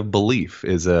 Biology of Belief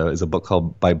is a book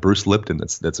called by Bruce Lipton.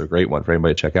 That's a great one for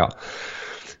anybody to check out.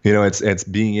 It's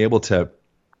being able to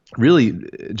really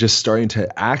just starting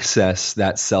to access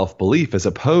that self-belief, as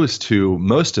opposed to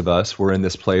most of us were in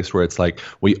this place where it's like,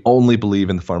 we only believe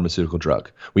in the pharmaceutical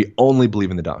drug. We only believe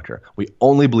in the doctor. We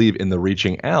only believe in the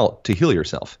reaching out to heal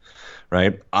yourself,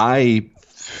 right? I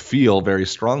feel very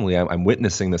strongly, I'm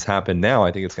witnessing this happen now.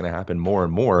 I think it's going to happen more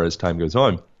and more as time goes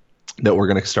on, that we're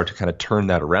going to start to kind of turn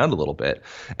that around a little bit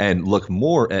and look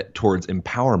more towards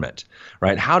empowerment,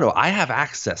 right? How do I have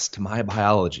access to my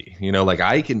biology? Like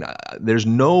I can, there's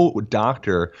no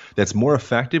doctor that's more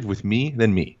effective with me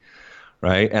than me,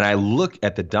 right? And I look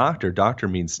at the doctor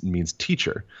means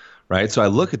teacher, right? So I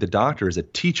look at the doctor as a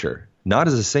teacher, not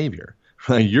as a savior,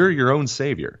 right? You're your own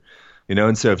savior.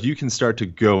 And so if you can start to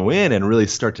go in and really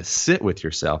start to sit with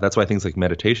yourself, that's why things like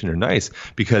meditation are nice,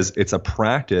 because it's a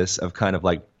practice of kind of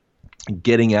like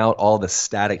getting out all the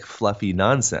static, fluffy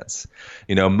nonsense.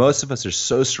 Most of us are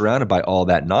so surrounded by all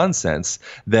that nonsense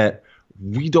that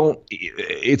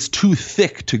it's too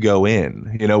thick to go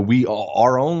in.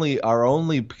 Our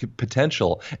only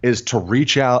potential is to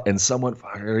reach out and someone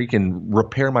can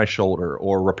repair my shoulder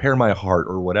or repair my heart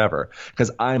or whatever, because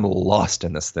I'm lost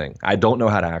in this thing. I don't know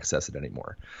how to access it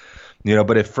anymore.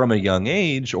 But if from a young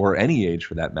age, or any age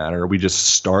for that matter, we just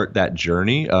start that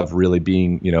journey of really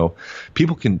being,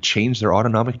 people can change their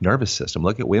autonomic nervous system.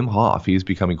 Look at Wim Hof. He's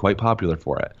becoming quite popular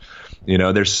for it.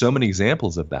 There's so many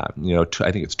examples of that.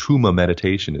 I think it's Tuma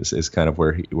meditation is kind of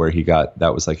where he got,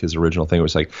 that was like his original thing. It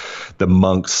was like the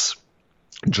monks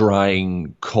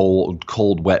drying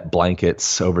cold, wet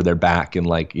blankets over their back in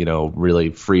like, really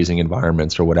freezing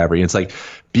environments or whatever. And it's like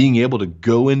being able to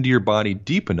go into your body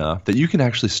deep enough that you can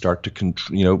actually start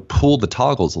to, pull the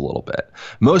toggles a little bit.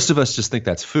 Most of us just think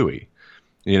that's phooey,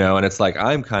 and it's like,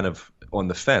 I'm kind of on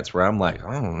the fence where I'm like,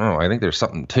 I don't know. I think there's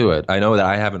something to it. I know that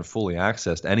I haven't fully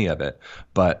accessed any of it,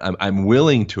 but I'm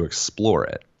willing to explore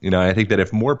it. I think that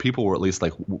if more people were at least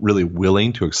like really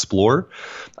willing to explore,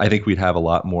 I think we'd have a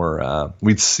lot more,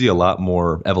 we'd see a lot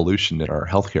more evolution in our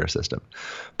healthcare system.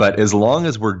 But as long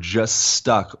as we're just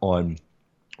stuck on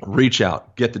reach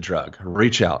out, get the drug,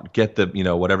 reach out, get the,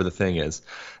 whatever the thing is,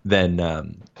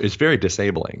 then it's very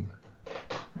disabling.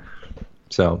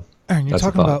 So Aaron, you're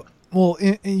talking about, well,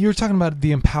 you're talking about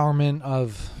the empowerment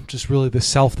of just really the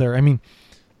self there. I mean,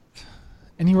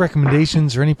 any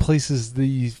recommendations or any places that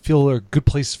you feel are good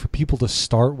places for people to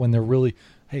start when they're really,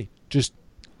 hey, just,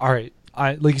 all right,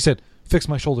 like you said, fix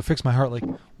my shoulder, fix my heart. Like,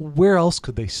 where else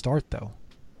could they start though?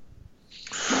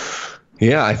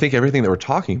 Yeah, I think everything that we're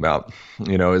talking about,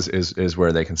 is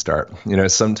where they can start.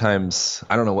 Sometimes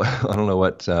I don't know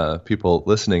what people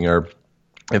listening are,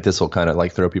 if this will kind of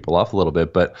like throw people off a little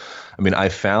bit, but I mean, I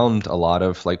found a lot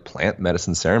of like plant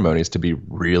medicine ceremonies to be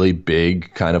really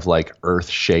big, kind of like earth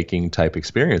shaking type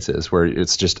experiences where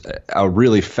it's just a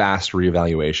really fast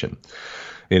reevaluation.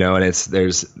 And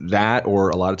there's that, or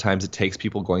a lot of times it takes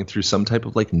people going through some type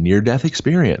of like near death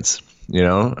experience.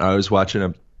 I was watching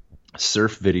a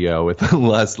surf video with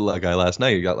a guy last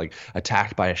night. He got like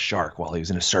attacked by a shark while he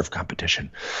was in a surf competition,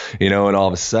 and all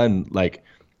of a sudden, like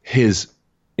his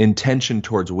intention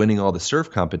towards winning all the surf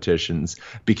competitions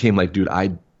became like, dude,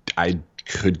 I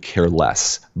could care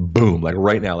less. Boom. Like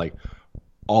right now, like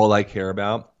all I care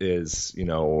about is,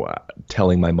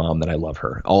 telling my mom that I love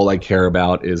her. All I care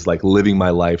about is like living my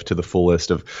life to the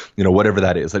fullest of, whatever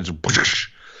that is. I just,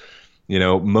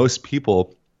 most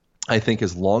people, I think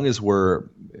as long as we're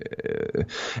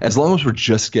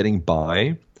just getting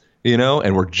by,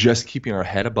 and we're just keeping our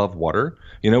head above water,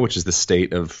 which is the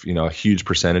state of, a huge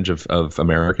percentage of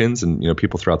Americans and,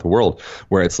 people throughout the world,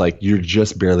 where it's like you're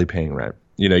just barely paying rent.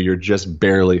 You're just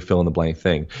barely fill in the blank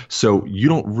thing. So you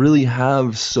don't really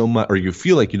have so much, or you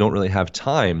feel like you don't really have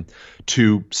time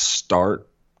to start,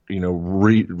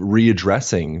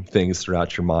 readdressing things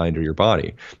throughout your mind or your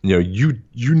body. You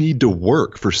need to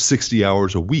work for 60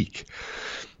 hours a week.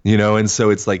 And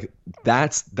so it's like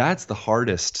that's the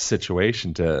hardest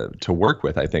situation to work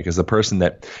with, I think, is the person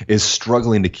that is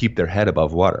struggling to keep their head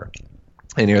above water.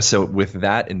 And so with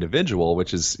that individual,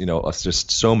 which is us,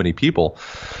 just so many people,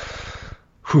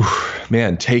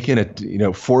 man,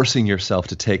 forcing yourself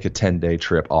to take a 10-day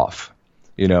trip off.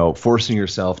 Forcing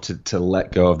yourself to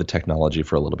let go of the technology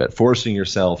for a little bit, forcing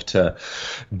yourself to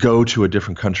go to a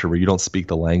different country where you don't speak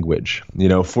the language,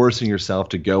 forcing yourself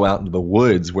to go out into the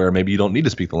woods where maybe you don't need to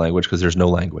speak the language because there's no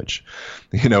language,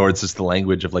 or it's just the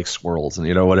language of like squirrels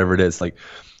and, whatever it is. Like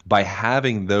by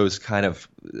having those kind of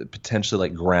potentially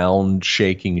like ground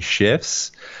shaking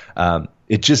shifts,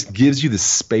 it just gives you the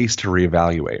space to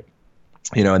reevaluate.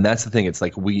 And that's the thing. It's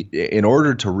like in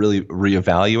order to really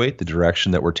reevaluate the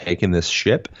direction that we're taking this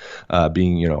ship,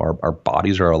 being, our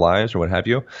bodies or our lives or what have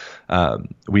you,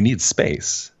 we need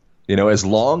space. As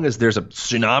long as there's a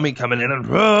tsunami coming in and,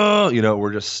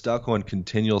 we're just stuck on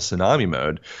continual tsunami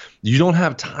mode. You don't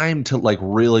have time to like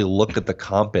really look at the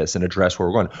compass and address where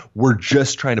we're going. We're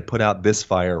just trying to put out this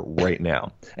fire right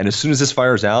now. And as soon as this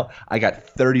fire's out, I got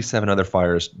 37 other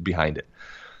fires behind it.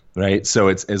 Right. So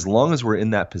it's as long as we're in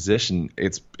that position,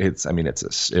 it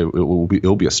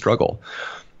will be a struggle.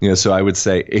 So I would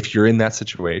say if you're in that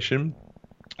situation,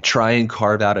 try and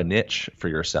carve out a niche for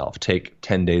yourself. Take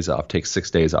 10 days off, take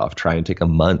 6 days off, try and take a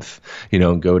month,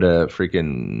 and go to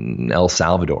freaking El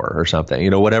Salvador or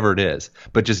something, whatever it is.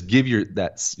 But just give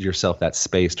yourself that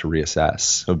space to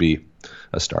reassess. It would be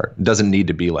a start. It doesn't need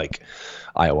to be like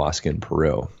ayahuasca in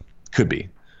Peru. Could be.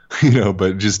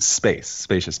 But just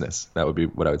spaciousness. That would be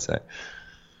what I would say.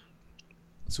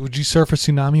 So would you surf a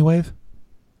tsunami wave?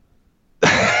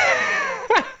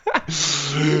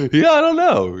 Yeah, I don't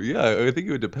know. Yeah, I think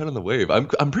it would depend on the wave.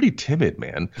 I'm pretty timid,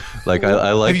 man. Like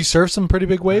I like. Have you surfed some pretty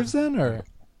big waves then, or?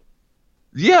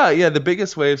 Yeah. The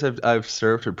biggest waves I've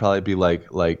surfed would probably be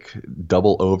like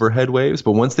double overhead waves.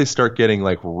 But once they start getting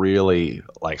like really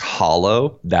like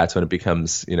hollow, that's when it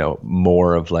becomes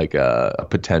more of like a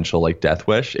potential like death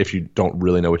wish if you don't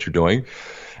really know what you're doing.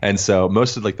 And so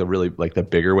most of like the really like the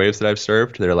bigger waves that I've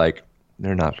surfed,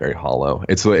 they're not very hollow.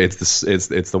 It's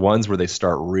the ones where they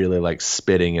start really like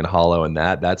spitting and hollow, and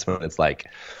that's when it's like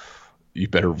you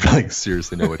better like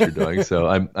seriously know what you're doing. So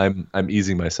I'm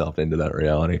easing myself into that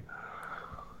reality.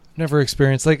 Never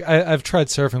experienced, like I've tried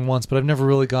surfing once, but I've never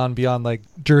really gone beyond like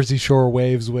Jersey Shore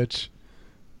waves, which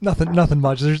nothing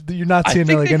much. You're not seeing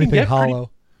like anything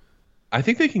hollow. I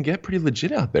think they can get pretty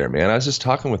legit out there, man. I was just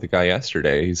talking with a guy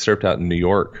yesterday. He surfed out in New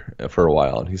York for a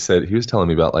while, and he was telling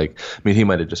me about he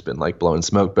might have just been like blowing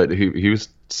smoke, but he was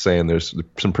saying there's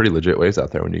some pretty legit waves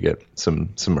out there when you get some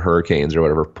hurricanes or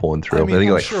whatever pulling through. I mean, I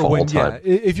think like sure fall time.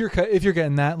 Yeah, if you're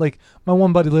getting that, like my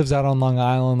one buddy lives out on Long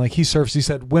Island, like he surfs. He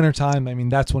said wintertime. I mean,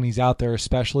 that's when he's out there,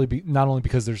 especially not only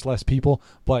because there's less people,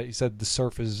 but he said the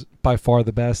surf is by far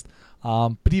the best.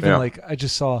 But even like I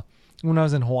just saw when I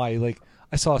was in Hawaii, like.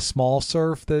 I saw a small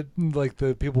surf that like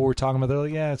the people were talking about. They're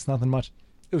like, yeah, it's nothing much.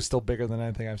 It was still bigger than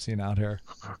anything I've seen out here.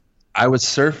 I was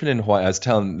surfing in Hawaii. I was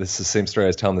telling this is the same story I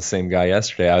was telling the same guy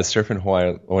yesterday. I was surfing in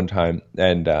Hawaii one time,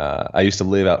 and I used to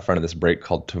live out front of this break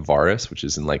called Tavares, which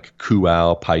is in like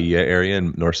Kuau, Paia area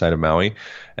in north side of Maui.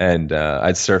 And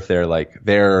I'd surf there, like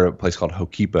there, a place called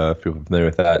Hokipa, if you're familiar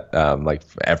with that, like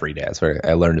every day. That's where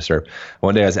I learned to surf.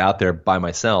 One day I was out there by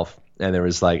myself, and there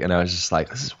was like, and I was just like,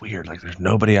 this is weird. Like there's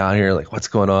nobody out here. Like what's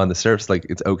going on? The surf's like,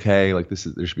 it's okay. Like there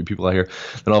should be people out here.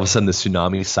 Then all of a sudden the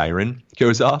tsunami siren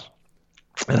goes off.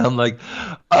 And I'm like, so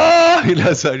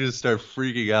I just start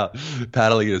freaking out,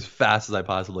 paddling as fast as I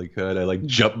possibly could. I like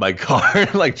jumped my car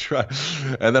and like try,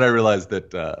 and then I realized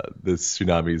that the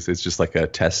tsunamis is just like a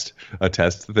test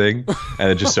thing, and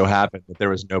it just so happened that there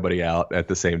was nobody out at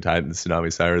the same time. The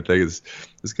tsunami siren thing is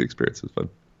a good experience. It was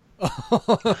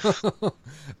fun.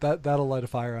 That'll light a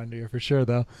fire under you for sure,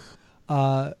 though.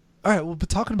 All right, well, but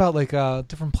talking about like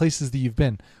different places that you've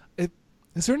been,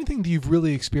 is there anything that you've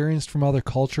really experienced from other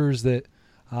cultures that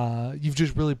you've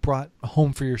just really brought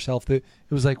home for yourself that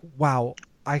it was like, wow,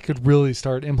 I could really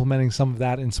start implementing some of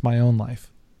that into my own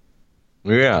life?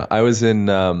 Yeah, I was in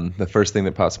the first thing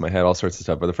that pops in my head, all sorts of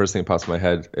stuff, but the first thing that pops in my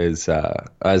head is I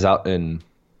was out in,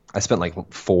 I spent like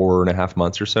 4.5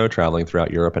 months or so traveling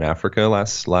throughout Europe and Africa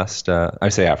I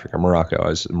say Africa, Morocco. I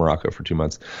was in Morocco for 2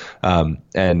 months.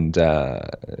 And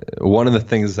one of the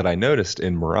things that I noticed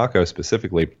in Morocco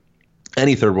specifically,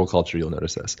 any third world culture, you'll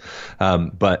notice this.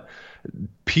 But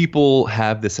people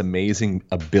have this amazing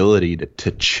ability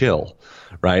to chill,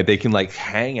 right? They can like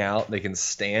hang out, they can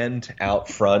stand out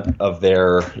front of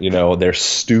their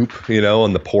stoop,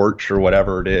 on the porch or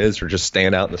whatever it is, or just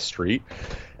stand out in the street.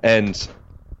 And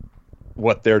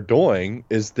what they're doing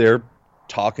is they're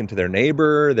talking to their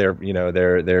neighbor.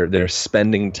 They're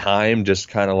spending time just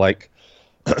kind of like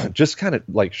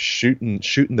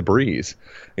shooting the breeze,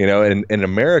 and in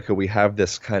America, we have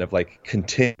this kind of like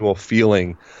continual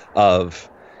feeling of,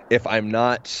 if I'm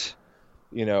not,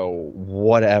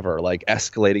 whatever, like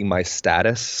escalating my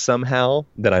status somehow,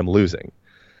 then I'm losing,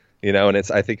 and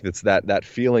I think it's that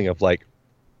feeling of like,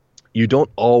 you don't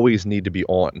always need to be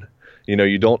on,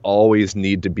 you don't always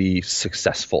need to be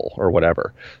successful or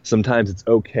whatever. Sometimes it's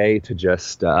okay to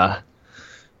just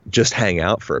hang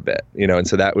out for a bit, and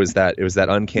so it was that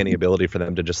uncanny ability for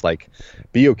them to just like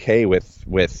be okay with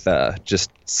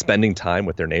just spending time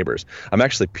with their neighbors. I'm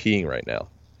actually peeing right now.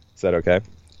 Is that okay?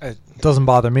 It doesn't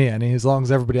bother me any, as long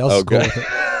as everybody else is cool with it.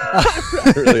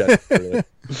 really.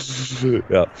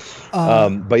 Yeah.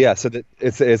 But yeah, so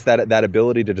it's that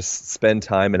ability to just spend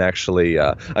time and actually,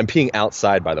 I'm peeing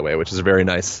outside, by the way, which is a very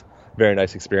nice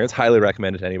experience. Highly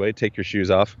recommend it to anybody. Take your shoes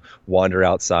off, wander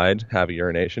outside, have a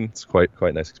urination. It's quite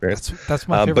a nice experience. That's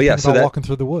my favorite thing about walking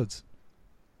through the woods.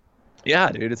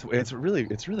 Yeah, dude, it's really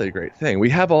a great thing.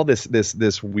 We have all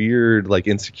this weird like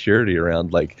insecurity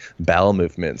around like bowel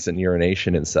movements and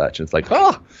urination and such. It's like,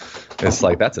 it's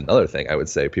like that's another thing I would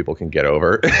say people can get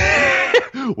over.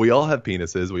 We all have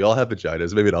penises, we all have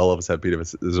vaginas. Maybe not all of us have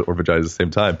penises or vaginas at the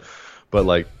same time, but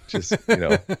like just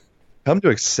come to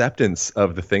acceptance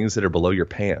of the things that are below your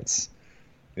pants.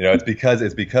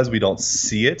 It's because we don't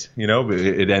see it.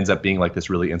 It ends up being like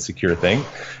this really insecure thing,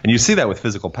 and you see that with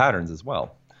physical patterns as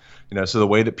well. So the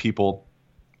way that people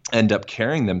end up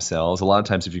carrying themselves, a lot of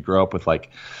times if you grow up with like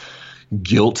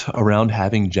guilt around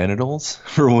having genitals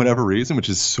for whatever reason, which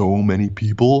is so many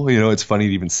people, it's funny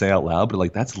to even say out loud, but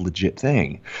like that's a legit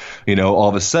thing. All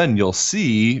of a sudden you'll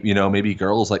see, maybe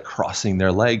girls like crossing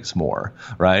their legs more,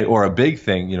 right? Or a big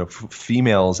thing,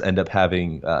 females end up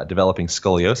having developing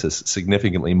scoliosis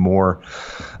significantly more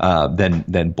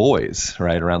than boys,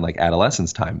 right? Around like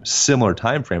adolescence time, similar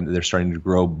time frame that they're starting to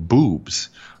grow boobs.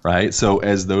 Right. So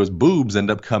as those boobs end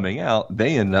up coming out,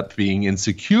 they end up being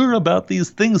insecure about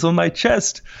these things on my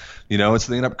chest, and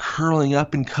so they end up curling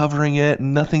up and covering it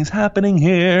and nothing's happening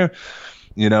here,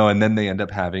 and then they end up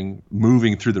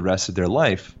moving through the rest of their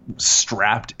life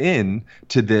strapped in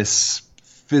to this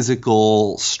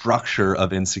physical structure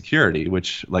of insecurity,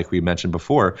 which, like we mentioned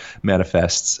before,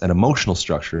 manifests an emotional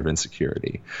structure of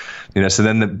insecurity. So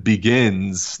then that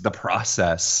begins the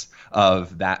process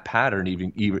of that pattern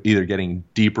either getting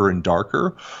deeper and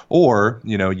darker, or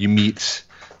you meet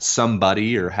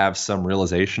somebody or have some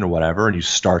realization or whatever, and you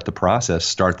start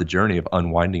the journey of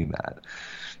unwinding that.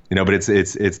 But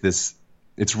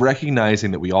it's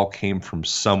recognizing that we all came from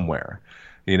somewhere,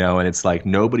 and it's like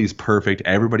nobody's perfect,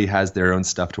 everybody has their own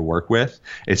stuff to work with.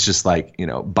 It's just like,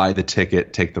 buy the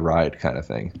ticket, take the ride kind of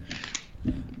thing.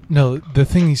 No, the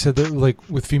thing you said that like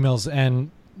with females and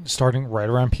starting right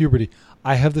around puberty,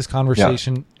 I have this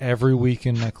conversation every week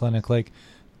in my clinic. Like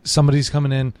somebody's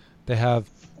coming in, they have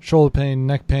shoulder pain,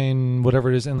 neck pain,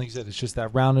 whatever it is. And like you said, it's just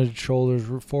that rounded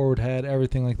shoulders, forward head,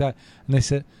 everything like that. And they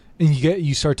said, And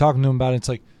you start talking to them about it. It's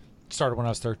like, it started when I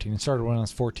was 13. It started when I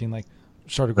was 14. Like,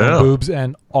 started growing boobs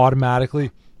and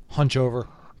automatically hunch over,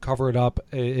 cover it up.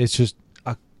 It's just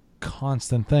a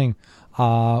constant thing,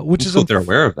 which is they're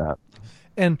aware of that.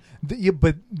 And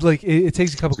but like it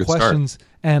takes a couple questions,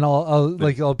 and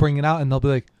I'll bring it out, and they'll be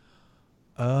like,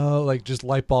 "Oh," like just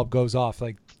light bulb goes off.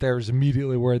 Like there's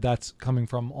immediately where that's coming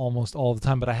from almost all the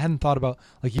time. But I hadn't thought about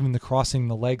like even the crossing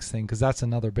the legs thing, because that's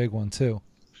another big one too.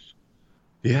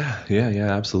 Yeah,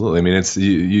 absolutely. I mean, it's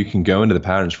you can go into the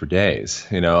patterns for days.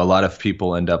 A lot of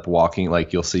people end up walking,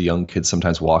 like you'll see young kids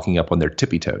sometimes walking up on their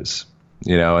tippy toes,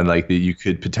 and like you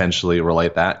could potentially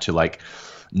relate that to like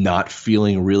not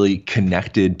feeling really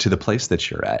connected to the place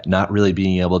that you're at, not really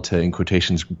being able to, in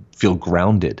quotations, feel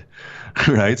grounded,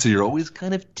 right? So you're always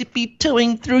kind of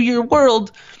tippy-toeing through your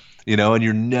world, and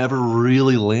you're never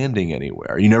really landing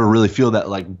anywhere. You never really feel that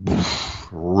like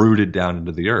rooted down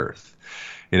into the earth,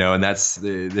 and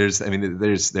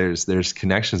there's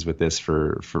connections with this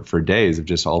for days of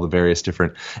just all the various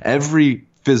different, every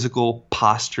physical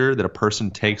posture that a person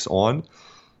takes on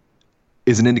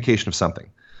is an indication of something.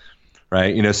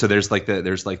 Right. So there's like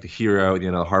the hero,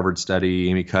 the Harvard study,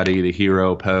 Amy Cuddy, the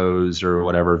hero pose or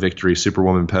whatever, victory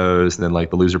superwoman pose, and then like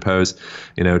the loser pose,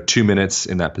 2 minutes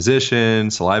in that position,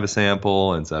 saliva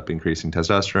sample ends up increasing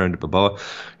testosterone, blah, blah,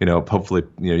 blah. Hopefully,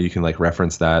 you can like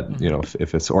reference that,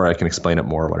 if it's, or I can explain it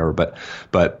more or whatever.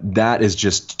 But that is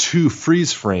just 2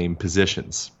 freeze frame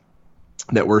positions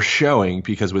that we're showing,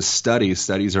 because with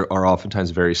studies are oftentimes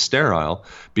very sterile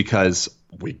because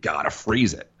we got to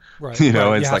freeze it. Right. It's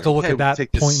have like, to look at that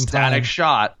take point this in static time.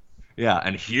 shot. Yeah.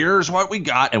 And here's what we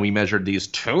got. And we measured these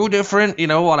 2 different,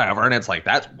 whatever. And it's like,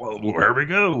 well, where we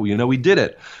go, we did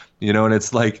it, and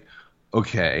it's like,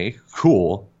 okay,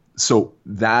 cool. So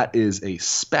that is a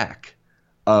speck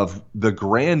of the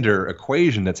grander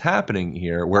equation that's happening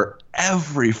here, where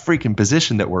every freaking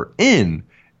position that we're in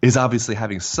is obviously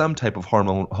having some type of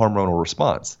hormonal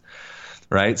response.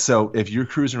 Right. So if you're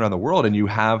cruising around the world and you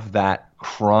have that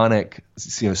chronic,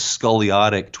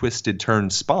 scoliotic, twisted,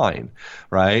 turned spine,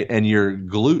 right, and your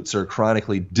glutes are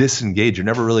chronically disengaged, you're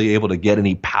never really able to get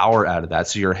any power out of that.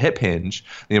 So your hip hinge,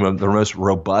 the most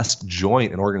robust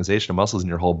joint and organization of muscles in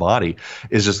your whole body,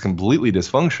 is just completely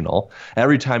dysfunctional.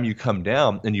 Every time you come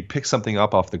down and you pick something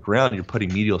up off the ground, you're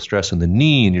putting medial stress on the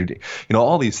knee, and you're,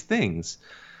 all these things.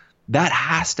 That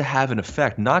has to have an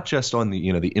effect, not just on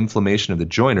the, the inflammation of the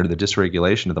joint or the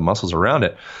dysregulation of the muscles around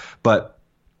it, but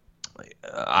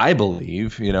I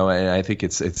believe, and I think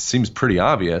it seems pretty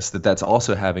obvious that that's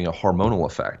also having a hormonal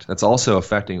effect. That's also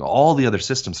affecting all the other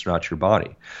systems throughout your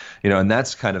body, and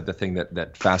that's kind of the thing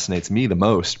that fascinates me the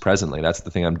most presently. That's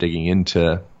the thing I'm digging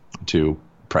into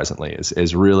presently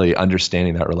is really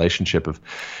understanding that relationship of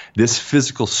this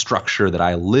physical structure that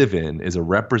I live in is a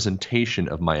representation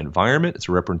of my environment. It's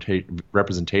a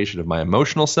representation of my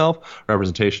emotional self,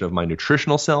 representation of my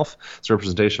nutritional self. It's a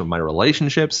representation of my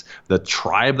relationships, the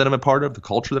tribe that I'm a part of, the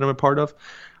culture that I'm a part of.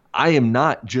 I am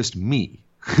not just me,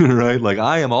 right? Like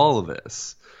I am all of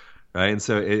this. Right. And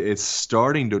so it's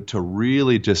starting to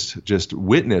really just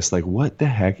witness, like, what the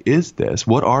heck is this?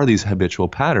 What are these habitual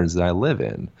patterns that I live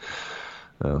in?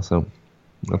 So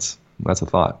that's a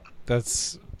thought.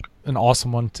 That's an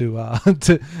awesome one to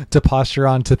to posture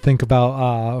on, to think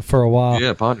about for a while.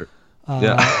 Yeah, ponder.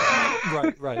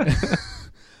 Right.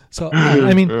 So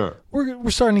I mean, we're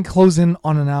starting to close in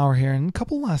on an hour here, and a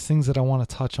couple last things that I want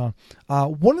to touch on.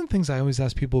 One of the things I always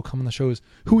ask people who come on the show is,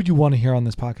 who would you want to hear on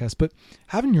this podcast? But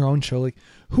having your own show, like,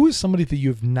 who is somebody that you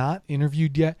have not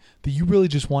interviewed yet that you really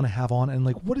just want to have on, and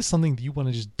like, what is something that you want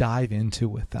to just dive into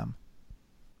with them?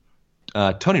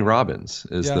 Tony Robbins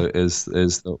is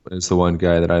the one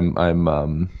guy that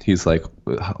I'm he's like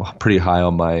pretty high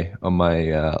on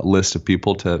my list of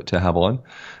people to have on,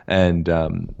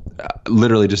 and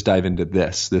literally just dive into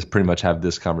this pretty much have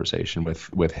this conversation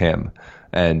with him,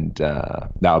 and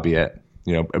that'll be it.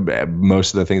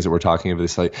 Most of the things that we're talking about,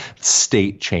 this like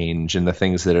state change and the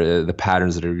things that are the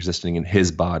patterns that are existing in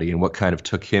his body, and what kind of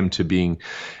took him to being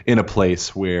in a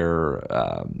place where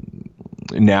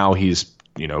now he's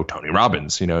Tony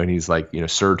Robbins, and he's like,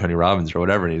 Sir Tony Robbins or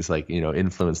whatever. And he's like,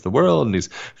 influenced the world, and he's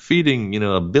feeding,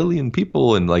 1 billion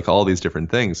people, and like all these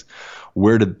different things.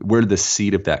 Where did the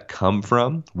seed of that come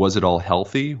from? Was it all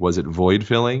healthy? Was it void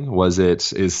filling? Is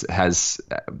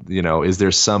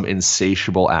there some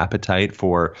insatiable appetite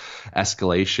for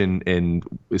escalation in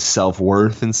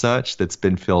self-worth and such that's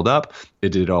been filled up?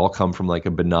 Did it all come from like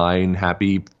a benign,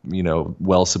 happy,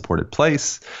 well-supported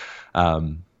place?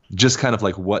 Just kind of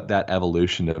like what that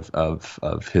evolution of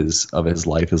his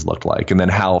life has looked like, and then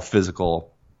how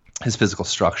physical his physical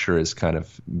structure has kind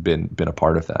of been a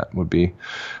part of that. Would be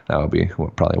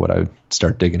probably what I would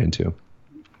start digging into.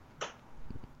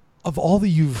 Of all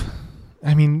that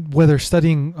I mean, whether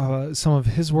studying some of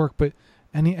his work, but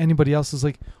anybody else's,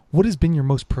 like, what has been your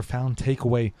most profound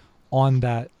takeaway on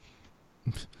that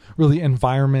really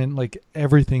environment, like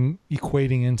everything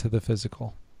equating into the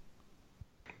physical?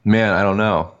 Man, I don't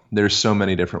know. There's so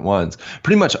many different ones.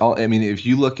 Pretty much all, I mean, if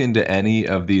you look into any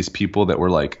of these people that were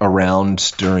like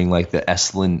around during like the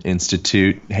Esalen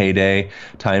Institute heyday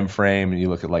time frame, and you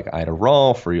look at like Ida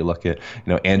Rolf, or you look at,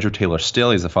 Andrew Taylor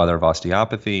Still, he's the father of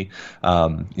osteopathy,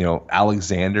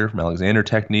 Alexander from Alexander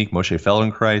Technique, Moshe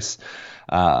Feldenkrais,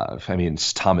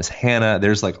 Thomas Hanna.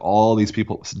 There's like all these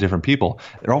people, different people.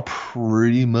 They're all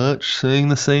pretty much saying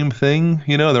the same thing.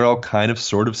 They're all kind of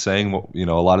sort of saying what,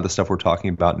 a lot of the stuff we're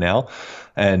talking about now.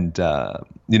 And,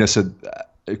 so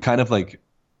kind of like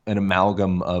an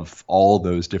amalgam of all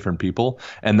those different people.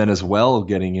 And then as well,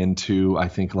 getting into, I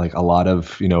think, like a lot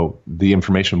of, the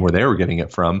information where they were getting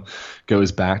it from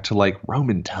goes back to like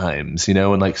Roman times,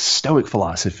 and like Stoic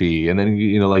philosophy. And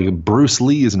then, like Bruce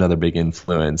Lee is another big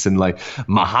influence. And like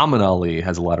Muhammad Ali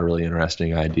has a lot of really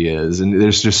interesting ideas. And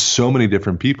there's just so many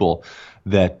different people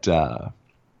that,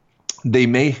 they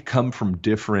may come from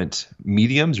different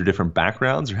mediums or different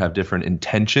backgrounds or have different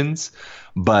intentions,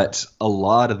 but a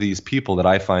lot of these people that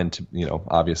I find to,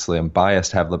 obviously I'm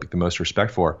biased, have the most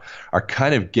respect for, are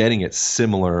kind of getting at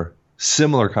similar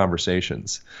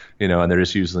conversations, and they're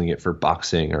just using it for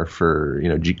boxing or for,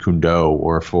 Jeet Kune Do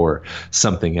or for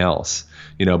something else,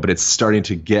 but it's starting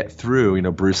to get through.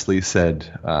 Bruce Lee said,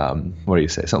 what do you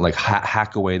say? Something like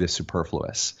hack away the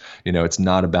superfluous. It's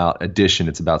not about addition,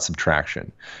 it's about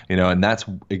subtraction, and that's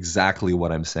exactly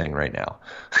what I'm saying right now.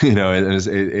 It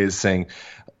is saying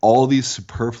all these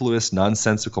superfluous,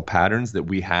 nonsensical patterns that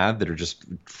we have that are just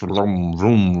vroom,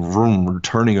 vroom, vroom,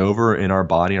 turning over in our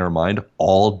body and our mind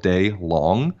all day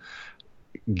long,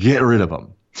 get rid of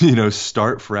them.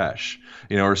 Start fresh,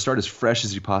 or start as fresh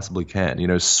as you possibly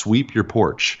can. Sweep your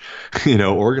porch,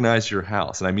 organize your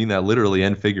house. And I mean that literally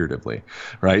and figuratively,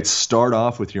 right? Start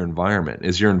off with your environment.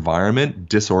 Is your environment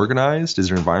disorganized? Is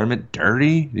your environment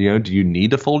dirty? Do you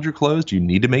need to fold your clothes? Do you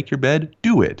need to make your bed?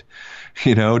 Do it.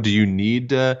 Do you need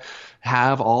to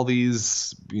have all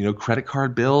these, credit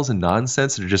card bills and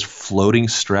nonsense that are just floating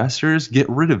stressors? Get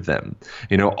rid of them.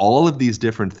 All of these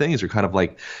different things are kind of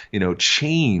like,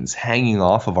 chains hanging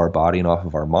off of our body and off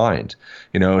of our mind.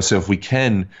 So if we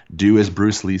can do as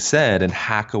Bruce Lee said and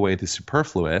hack away the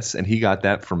superfluous, and he got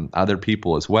that from other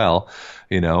people as well,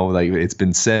 like it's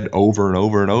been said over and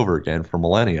over and over again for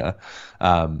millennia.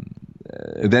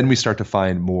 Then we start to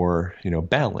find more,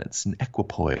 balance and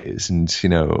equipoise and,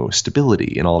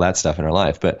 stability and all that stuff in our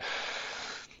life. But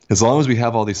as long as we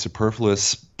have all these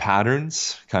superfluous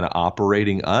patterns kind of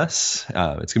operating us, it's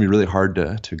going to be really hard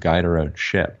to guide our own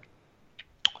ship.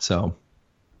 So,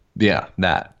 yeah,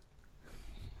 that.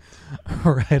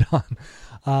 Right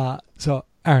on. So,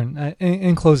 Aaron,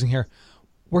 in closing here,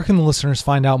 where can the listeners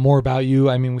find out more about you?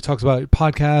 I mean, we talked about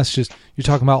podcasts, just you're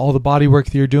talking about all the body work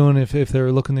that you're doing. If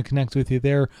they're looking to connect with you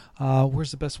there,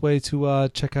 where's the best way to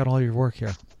check out all your work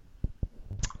here?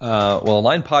 Well,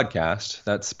 Align Podcast,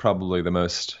 that's probably the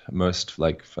most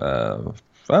like, I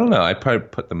don't know, I'd probably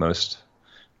put the most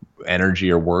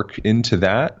energy or work into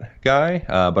that guy.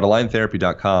 But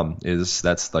AlignTherapy.com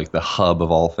that's like the hub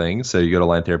of all things. So you go to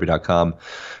AlignTherapy.com,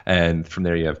 and from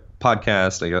there you have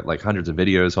podcast. I got like hundreds of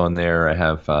videos on there. I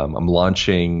have I'm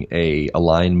launching a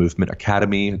Align Movement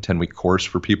Academy, a 10-week course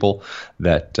for people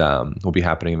that will be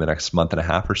happening in the next month and a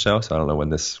half or so. So I don't know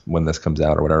when this comes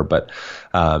out or whatever, but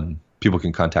people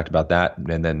can contact about that.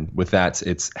 And then with that,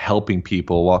 it's helping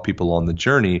people, walk people on the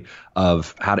journey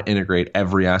of how to integrate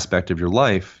every aspect of your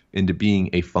life into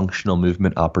being a functional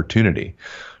movement opportunity.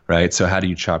 Right. So how do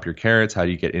you chop your carrots? How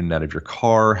do you get in and out of your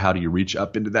car? How do you reach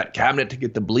up into that cabinet to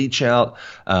get the bleach out?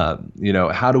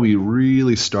 How do we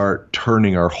really start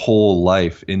turning our whole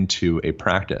life into a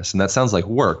practice? And that sounds like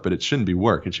work, but it shouldn't be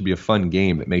work. It should be a fun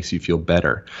game that makes you feel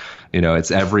better.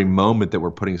 It's every moment that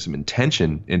we're putting some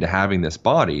intention into having this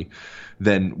body,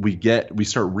 then we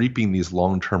start reaping these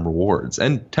long-term rewards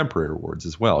and temporary rewards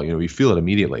as well. We feel it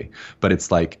immediately, but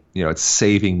it's like, it's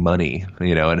saving money,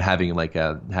 and having like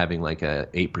a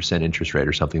 8% interest rate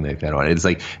or something like that on it. It's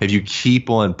like, if you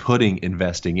keep on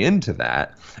investing into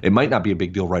that, it might not be a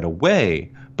big deal right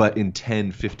away, but in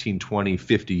 10, 15, 20,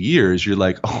 50 years, you're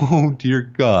like, oh dear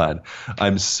God,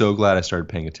 I'm so glad I started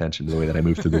paying attention to the way that I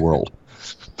move through the world.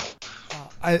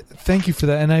 I thank you for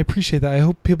that, and I appreciate that. I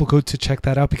hope people go to check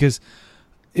that out, because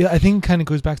I think it kind of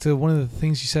goes back to one of the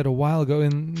things you said a while ago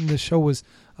in the show was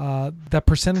that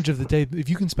percentage of the day, if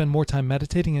you can spend more time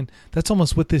meditating, and that's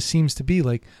almost what this seems to be,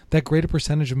 like that greater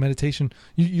percentage of meditation,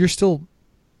 you're still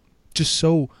just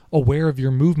so aware of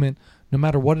your movement, no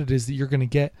matter what it is that you're going to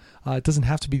get. It doesn't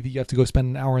have to be that you have to go spend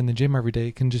an hour in the gym every day.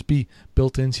 It can just be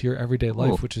built into your everyday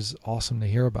life, which is awesome to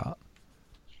hear about.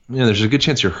 There's a good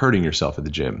chance you're hurting yourself at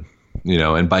the gym,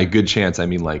 and by good chance, I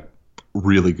mean like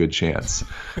really good chance.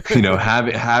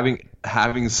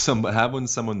 Having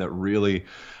someone that really,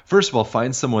 first of all,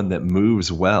 find someone that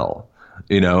moves well.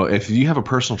 If you have a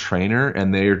personal trainer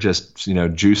and they're just,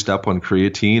 juiced up on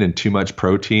creatine and too much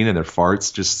protein and their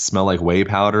farts just smell like whey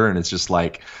powder and it's just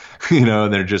like,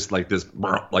 they're just like this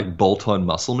like bolt-on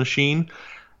muscle machine,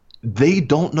 they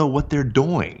don't know what they're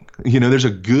doing. There's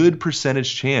a good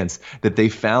percentage chance that they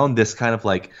found this kind of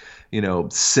like,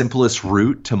 simplest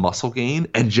route to muscle gain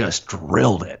and just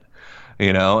drilled it.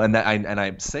 And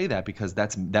I say that because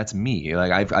that's me.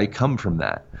 Like I come from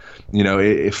that.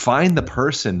 Find the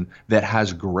person that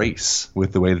has grace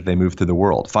with the way that they move through the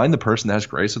world. Find the person that has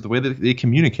grace with the way that they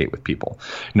communicate with people.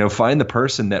 Find the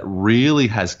person that really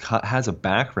has a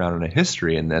background and a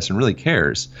history in this and really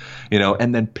cares.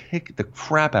 And then pick the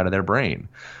crap out of their brain.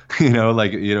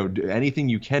 Anything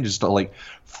you can, just to like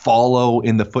follow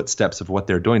in the footsteps of what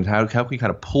they're doing. How can we kind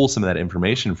of pull some of that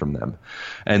information from them?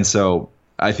 And so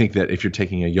I think that if you're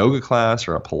taking a yoga class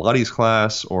or a Pilates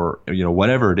class or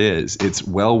whatever it is, it's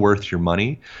well worth your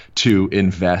money to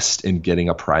invest in getting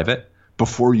a private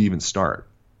before you even start.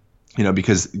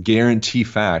 Because guarantee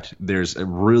fact, there's a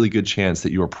really good chance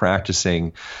that you are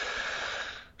practicing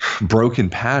broken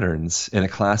patterns in a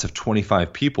class of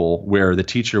 25 people where the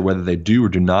teacher, whether they do or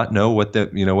do not know what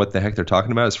the heck they're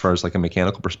talking about as far as like a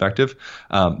mechanical perspective,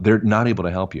 they're not able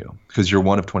to help you because you're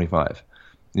one of 25.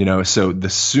 So the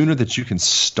sooner that you can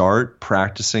start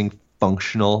practicing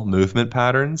functional movement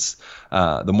patterns,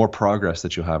 the more progress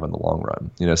that you'll have in the long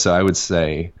run. So I would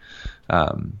say,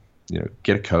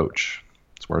 get a coach.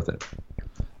 It's worth it.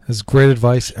 That's great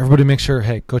advice. Everybody make sure,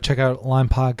 go check out Lyme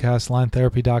Podcast,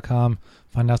 lymetherapy.com.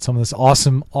 Find out some of this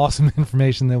awesome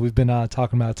information that we've been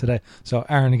talking about today. So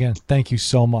Aaron, again, thank you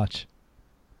so much.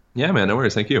 Yeah, man. No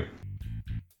worries. Thank you.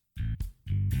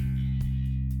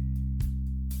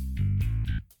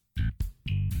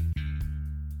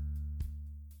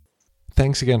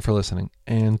 Thanks again for listening.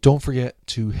 And don't forget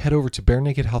to head over to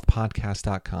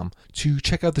barenakedhealthpodcast.com to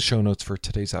check out the show notes for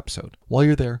today's episode. While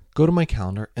you're there, go to my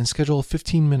calendar and schedule a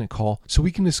 15-minute call so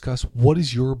we can discuss what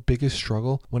is your biggest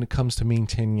struggle when it comes to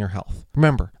maintaining your health.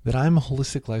 Remember that I'm a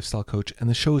holistic lifestyle coach and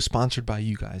the show is sponsored by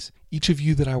you guys. Each of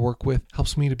you that I work with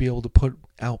helps me to be able to put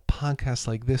out podcasts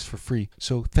like this for free.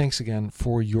 So thanks again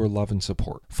for your love and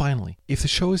support. Finally, if the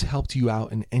show has helped you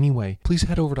out in any way, please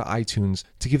head over to iTunes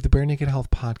to give the Bare Naked Health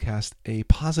Podcast a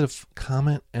positive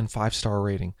comment and 5-star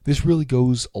rating. This really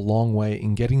goes a long way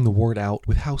in getting the word out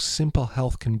with how simple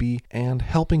health can be and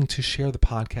helping to share the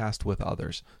podcast with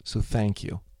others. So thank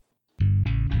you.